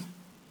to him.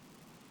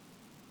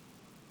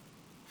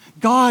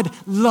 God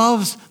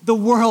loves the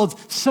world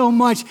so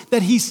much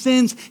that he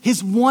sends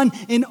his one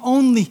and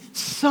only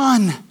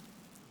son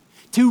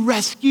to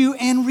rescue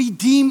and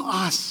redeem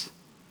us.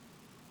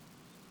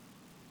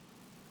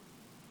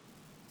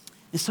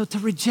 And so to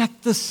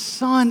reject the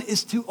Son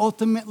is to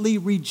ultimately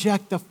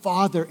reject the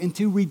Father. And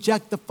to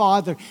reject the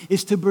Father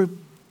is to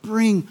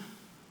bring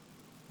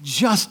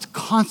just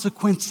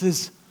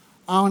consequences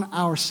on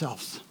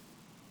ourselves.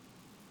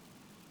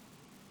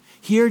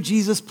 Here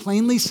Jesus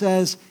plainly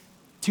says,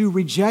 to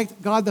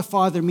reject God the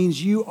Father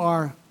means you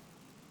are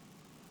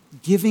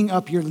giving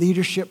up your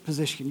leadership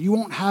position. You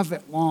won't have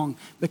it long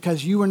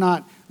because you are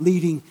not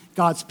leading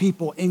God's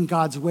people in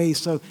God's ways.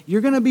 So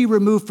you're going to be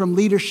removed from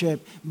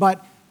leadership,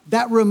 but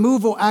that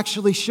removal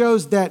actually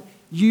shows that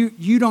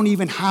you don't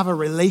even have a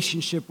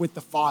relationship with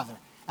the Father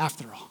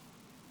after all.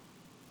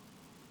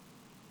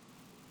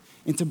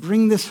 And to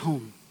bring this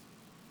home,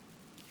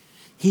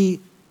 he,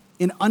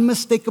 in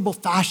unmistakable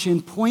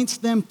fashion, points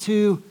them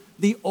to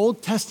the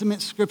Old Testament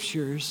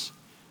scriptures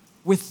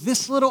with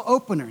this little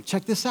opener.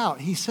 Check this out.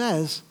 He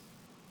says,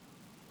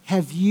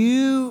 have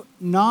you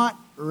not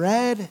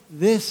read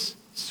this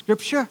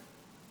scripture?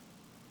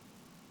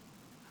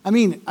 I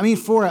mean,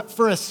 for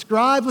a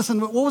scribe, listen,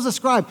 what was a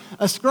scribe?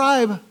 A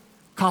scribe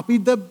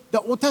copied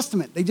the Old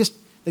Testament.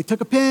 They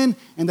took a pen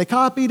and they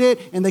copied it,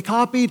 and they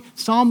copied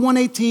Psalm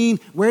 118,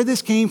 where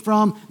this came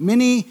from,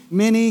 many,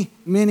 many,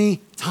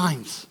 many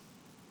times.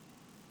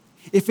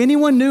 If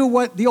anyone knew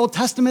what the Old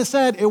Testament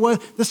said, it was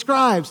the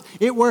scribes.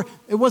 It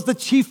was the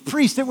chief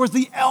priests. It was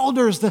the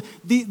elders, the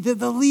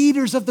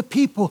leaders of the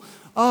people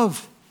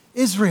of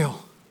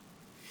Israel.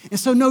 And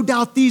so no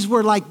doubt these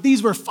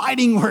were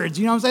fighting words.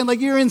 You know what I'm saying?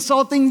 Like, you're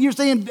insulting. You're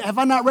saying, have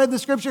I not read the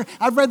scripture?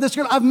 I've read the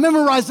scripture. I've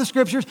memorized the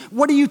scriptures.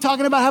 What are you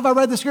talking about? Have I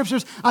read the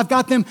scriptures? I've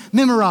got them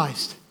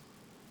memorized.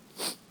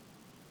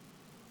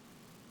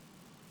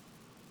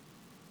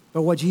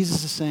 But what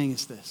Jesus is saying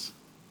is this.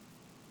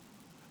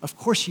 Of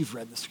course you've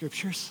read the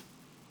scriptures.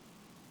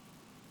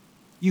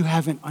 You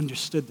haven't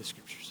understood the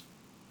scriptures.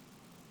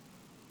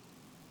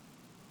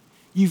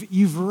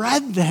 You've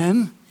read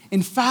them.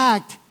 In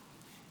fact,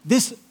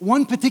 this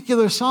one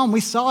particular psalm, we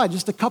saw it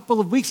just a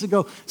couple of weeks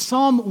ago.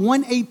 Psalm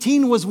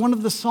 118 was one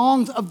of the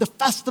songs of the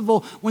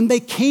festival. When they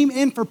came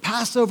in for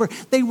Passover,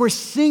 they were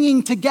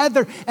singing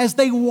together as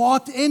they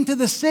walked into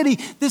the city.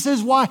 This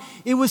is why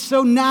it was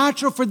so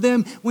natural for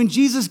them when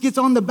Jesus gets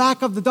on the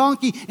back of the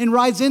donkey and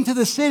rides into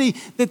the city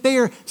that they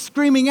are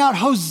screaming out,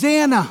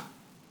 Hosanna!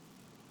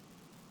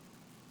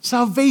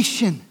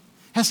 Salvation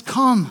has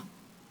come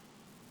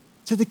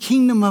to the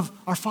kingdom of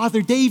our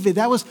father David.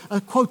 That was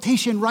a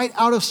quotation right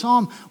out of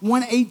Psalm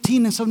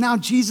 118. And so now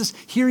Jesus,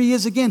 here he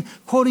is again,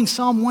 quoting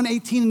Psalm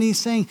 118, and he's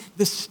saying,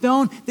 the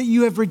stone that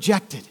you have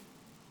rejected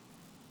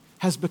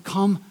has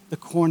become the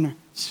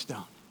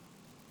cornerstone.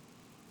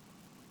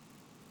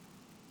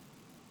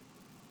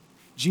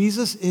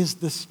 Jesus is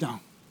the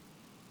stone.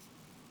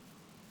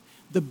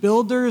 The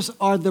builders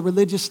are the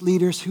religious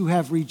leaders who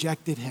have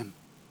rejected him.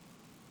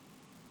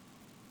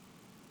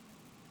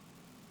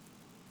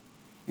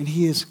 And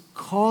he is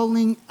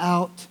calling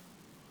out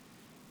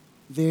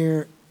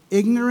their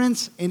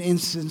ignorance and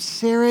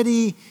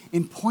insincerity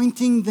in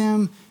pointing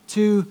them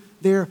to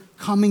their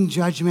coming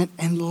judgment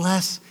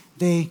unless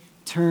they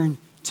turn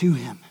to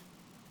him.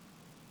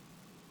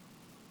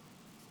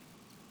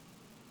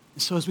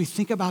 And so as we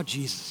think about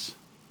Jesus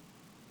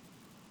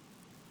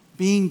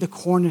being the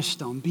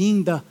cornerstone,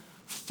 being the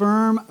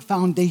firm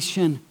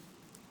foundation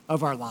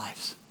of our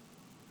lives,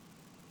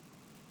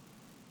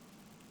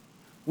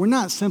 we're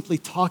not simply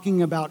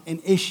talking about an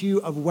issue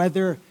of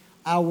whether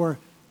our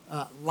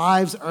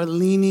lives are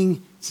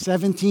leaning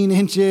 17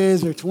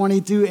 inches or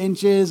 22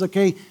 inches,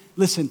 okay?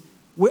 Listen,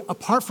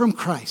 apart from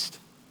Christ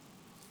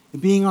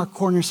being our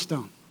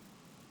cornerstone,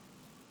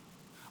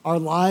 our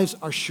lives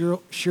are sure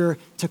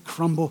to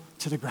crumble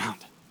to the ground.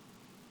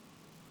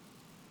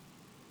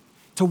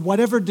 To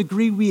whatever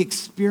degree we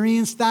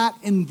experience that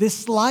in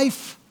this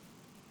life,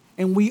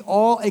 and we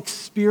all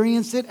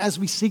experience it as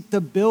we seek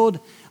to build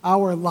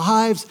our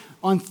lives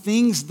on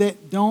things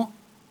that don't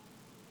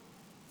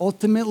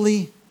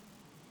ultimately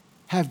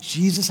have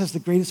Jesus as the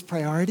greatest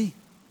priority.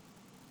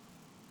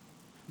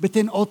 But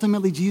then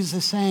ultimately Jesus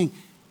is saying,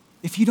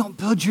 if you don't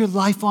build your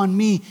life on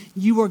me,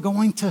 you are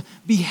going to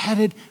be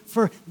headed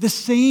for the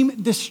same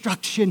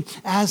destruction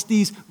as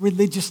these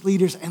religious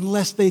leaders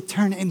unless they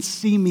turn and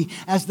see me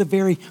as the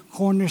very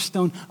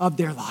cornerstone of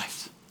their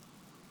lives.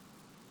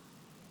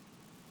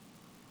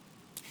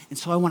 And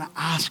so I want to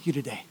ask you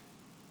today,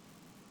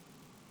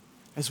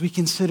 as we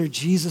consider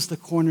Jesus the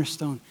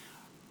cornerstone,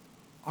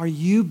 are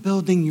you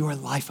building your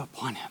life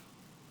upon him?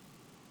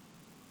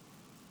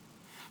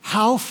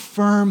 How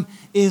firm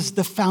is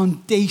the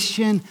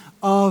foundation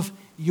of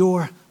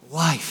your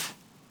life?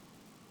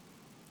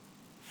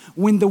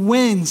 When the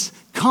winds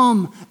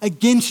come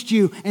against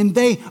you, and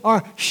they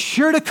are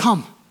sure to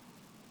come,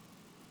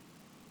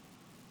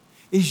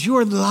 is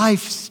your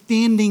life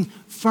standing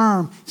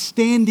firm,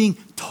 standing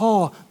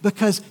tall,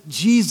 because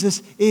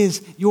Jesus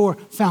is your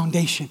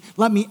foundation?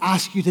 Let me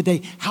ask you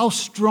today, how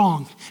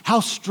strong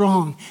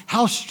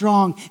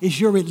is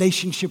your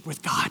relationship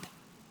with God?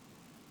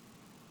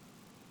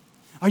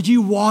 Are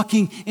you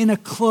walking in a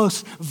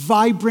close,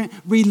 vibrant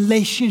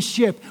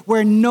relationship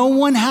where no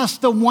one has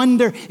to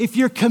wonder if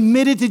you're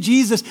committed to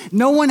Jesus?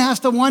 No one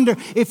has to wonder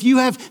if you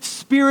have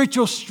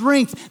spiritual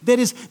strength that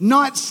is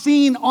not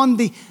seen on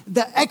the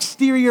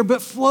exterior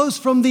but flows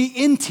from the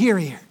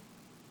interior.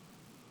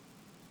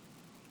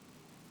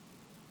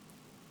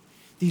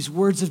 These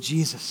words of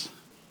Jesus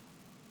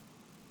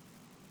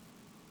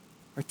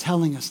are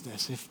telling us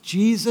this. If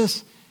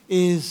Jesus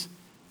is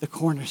the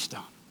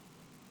cornerstone,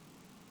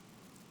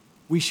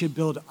 we should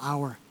build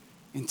our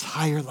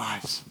entire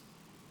lives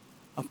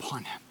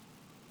upon him.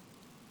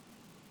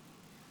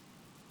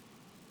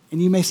 And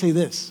you may say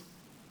this,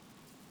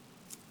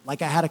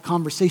 like I had a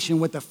conversation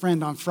with a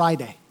friend on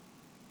Friday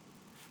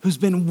who's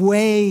been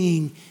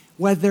weighing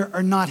whether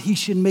or not he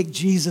should make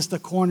Jesus the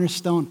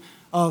cornerstone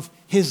of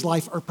his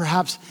life, or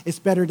perhaps it's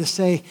better to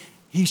say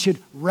he should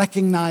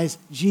recognize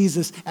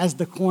Jesus as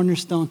the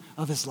cornerstone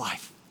of his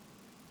life.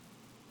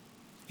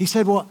 He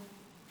said, well,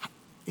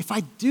 if I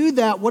do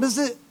that, what does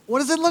it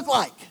look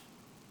like?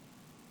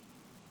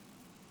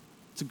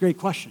 It's a great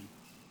question.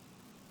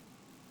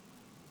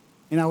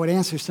 And I would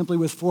answer simply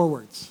with 4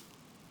 words.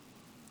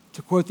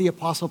 To quote the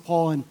Apostle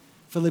Paul in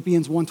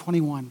Philippians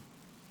 1:21,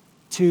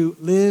 to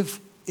live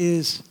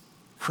is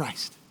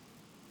Christ.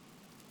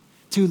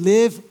 To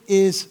live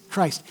is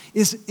Christ.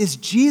 Is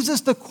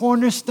Jesus the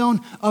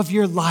cornerstone of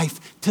your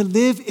life? To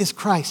live is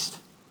Christ.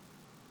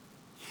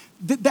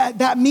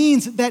 That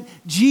means that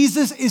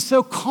Jesus is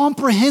so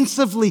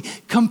comprehensively,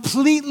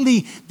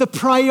 completely the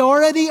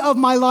priority of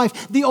my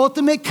life, the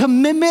ultimate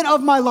commitment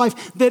of my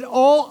life, that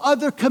all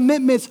other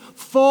commitments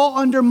fall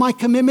under my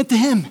commitment to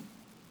him.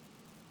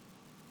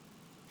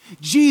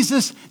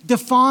 Jesus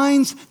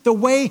defines the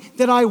way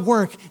that I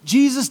work.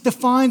 Jesus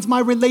defines my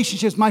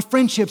relationships, my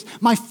friendships,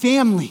 my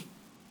family.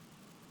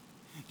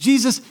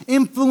 Jesus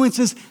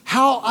influences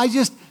how I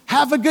just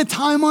have a good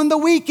time on the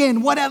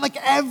weekend.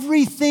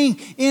 Everything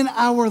in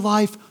our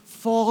life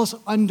falls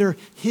under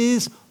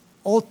his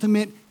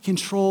ultimate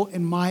control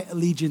and my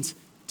allegiance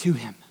to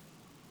him.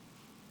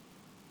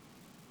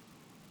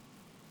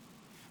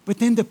 But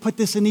then to put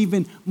this in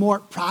even more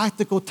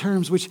practical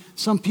terms, which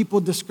some people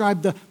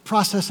describe the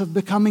process of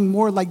becoming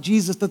more like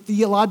Jesus, the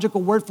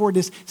theological word for it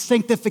is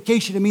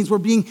sanctification. It means we're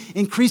being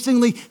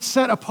increasingly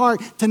set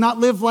apart to not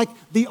live like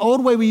the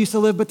old way we used to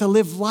live, but to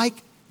live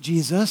like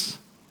Jesus.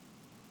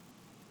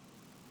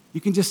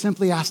 You can just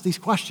simply ask these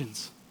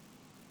questions.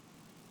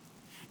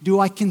 Do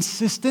I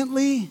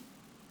consistently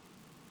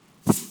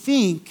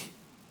think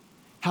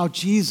how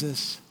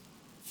Jesus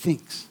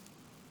thinks?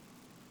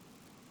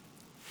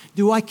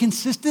 Do I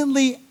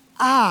consistently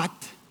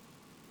act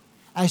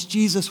as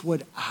Jesus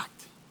would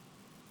act?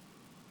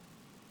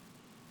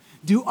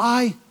 Do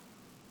I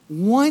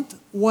want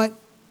what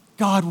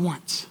God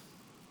wants?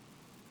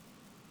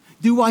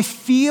 Do I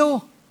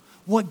feel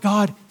what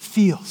God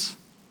feels?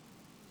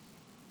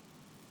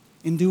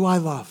 And do I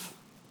love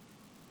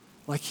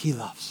like he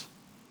loves?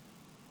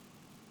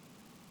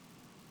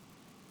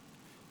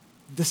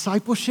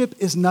 Discipleship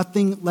is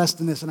nothing less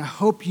than this, and I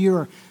hope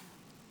you're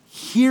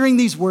hearing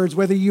these words,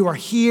 whether you are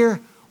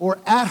here or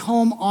at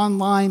home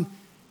online.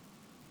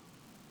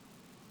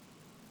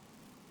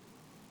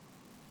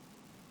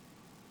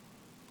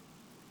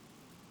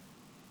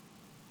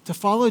 To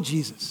follow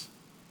Jesus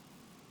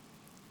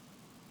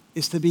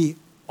is to be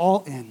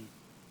all in,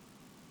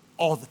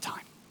 all the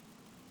time.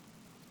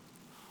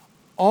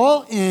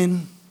 All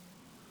in,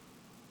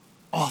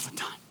 all the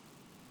time.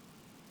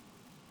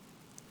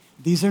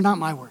 These are not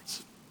my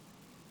words.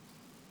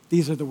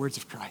 These are the words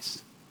of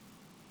Christ.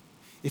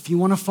 If you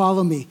want to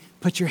follow me,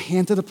 put your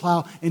hand to the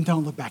plow and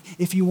don't look back.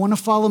 If you want to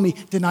follow me,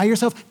 deny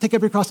yourself, take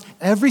up your cross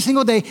every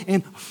single day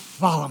and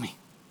follow me.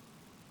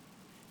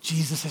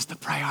 Jesus is the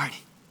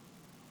priority.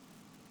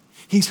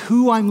 He's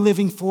who I'm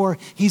living for.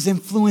 He's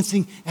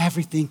influencing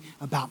everything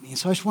about me. And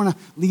so I just want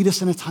to lead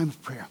us in a time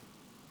of prayer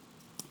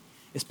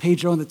as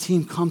Pedro and the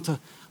team come to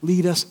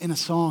lead us in a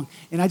song.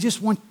 And I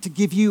just want to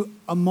give you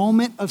a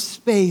moment of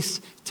space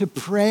to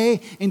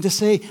pray and to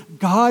say,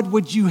 God,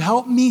 would you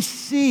help me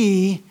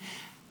see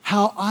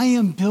how I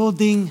am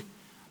building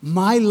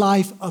my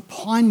life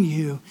upon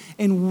you?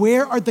 And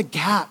where are the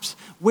gaps?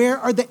 Where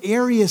are the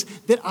areas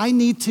that I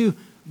need to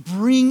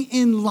bring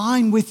in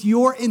line with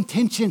your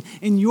intention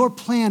and your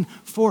plan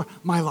for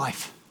my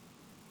life?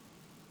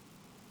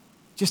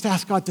 Just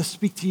ask God to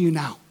speak to you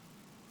now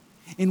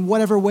in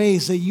whatever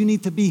ways that you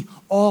need to be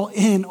all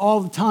in all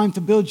the time to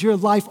build your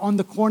life on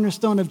the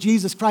cornerstone of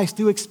Jesus Christ,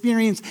 to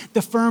experience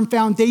the firm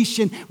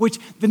foundation, which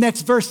the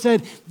next verse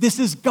said, this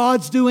is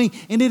God's doing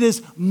and it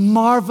is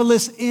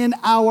marvelous in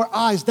our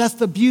eyes. That's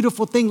the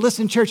beautiful thing.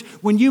 Listen, church,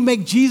 when you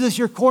make Jesus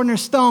your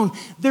cornerstone,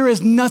 there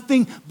is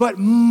nothing but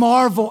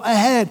marvel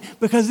ahead,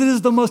 because it is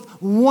the most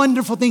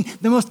wonderful thing,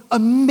 the most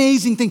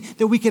amazing thing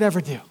that we could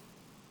ever do.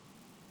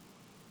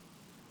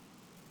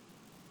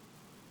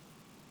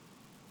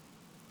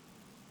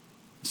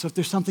 So if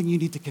there's something you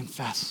need to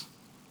confess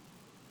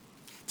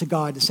to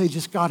God, to say,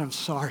 just God, I'm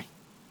sorry.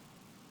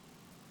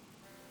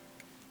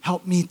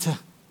 Help me to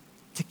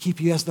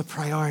keep you as the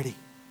priority.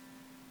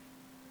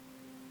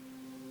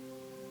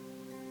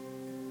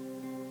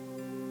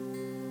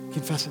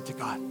 Confess it to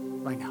God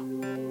right now.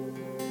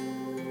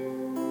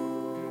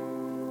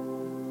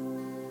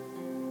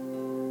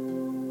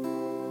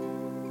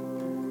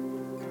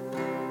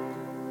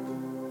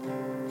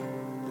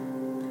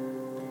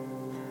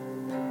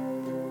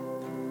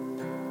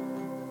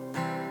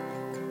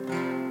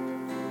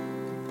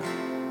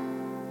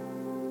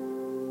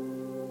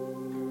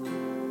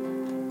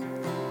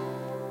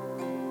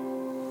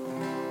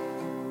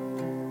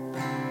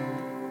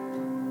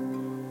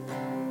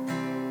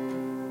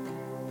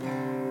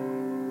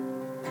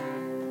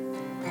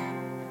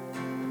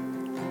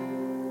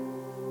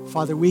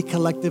 Father, we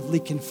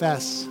collectively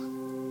confess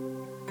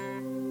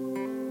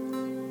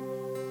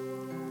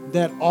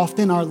that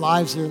often our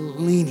lives are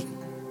leaning.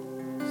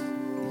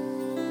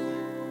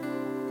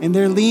 And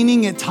they're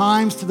leaning at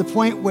times to the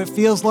point where it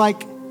feels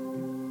like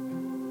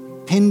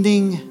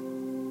pending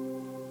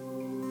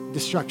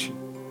destruction.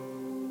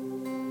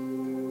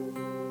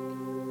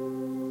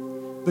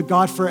 But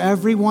God, for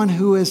everyone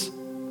who has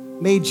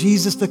made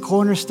Jesus the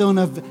cornerstone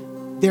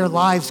of their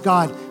lives,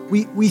 God,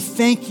 we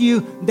thank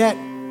you that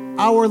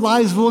our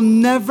lives will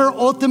never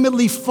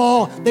ultimately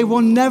fall. They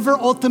will never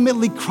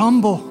ultimately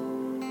crumble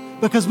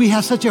because we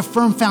have such a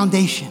firm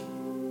foundation.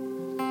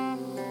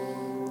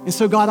 And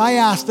so, God, I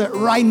ask that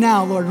right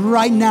now, Lord,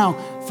 right now,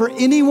 for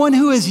anyone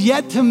who is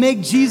yet to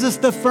make Jesus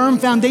the firm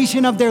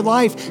foundation of their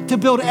life, to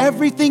build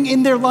everything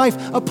in their life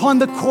upon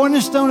the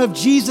cornerstone of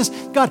Jesus,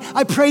 God,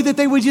 I pray that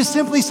they would just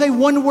simply say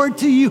one word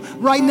to you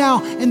right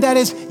now, and that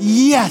is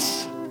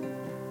yes.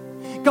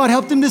 God,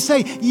 help them to say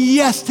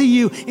yes to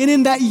you. And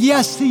in that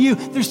yes to you,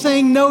 they're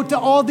saying no to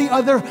all the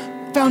other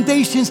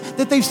foundations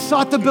that they've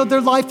sought to build their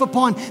life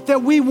upon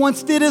that we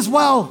once did as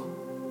well.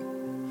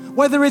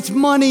 Whether it's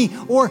money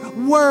or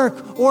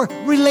work or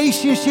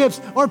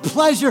relationships or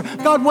pleasure,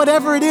 God,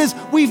 whatever it is,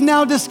 we've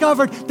now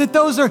discovered that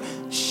those are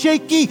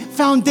shaky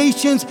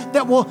foundations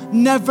that will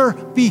never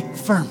be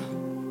firm.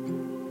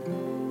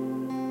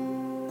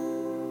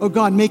 Oh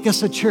God, make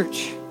us a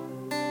church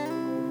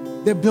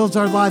that builds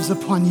our lives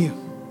upon you.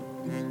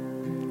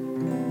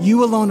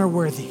 You alone are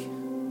worthy.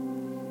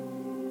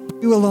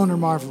 You alone are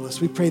marvelous.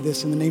 We pray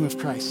this in the name of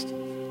Christ.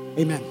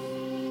 Amen.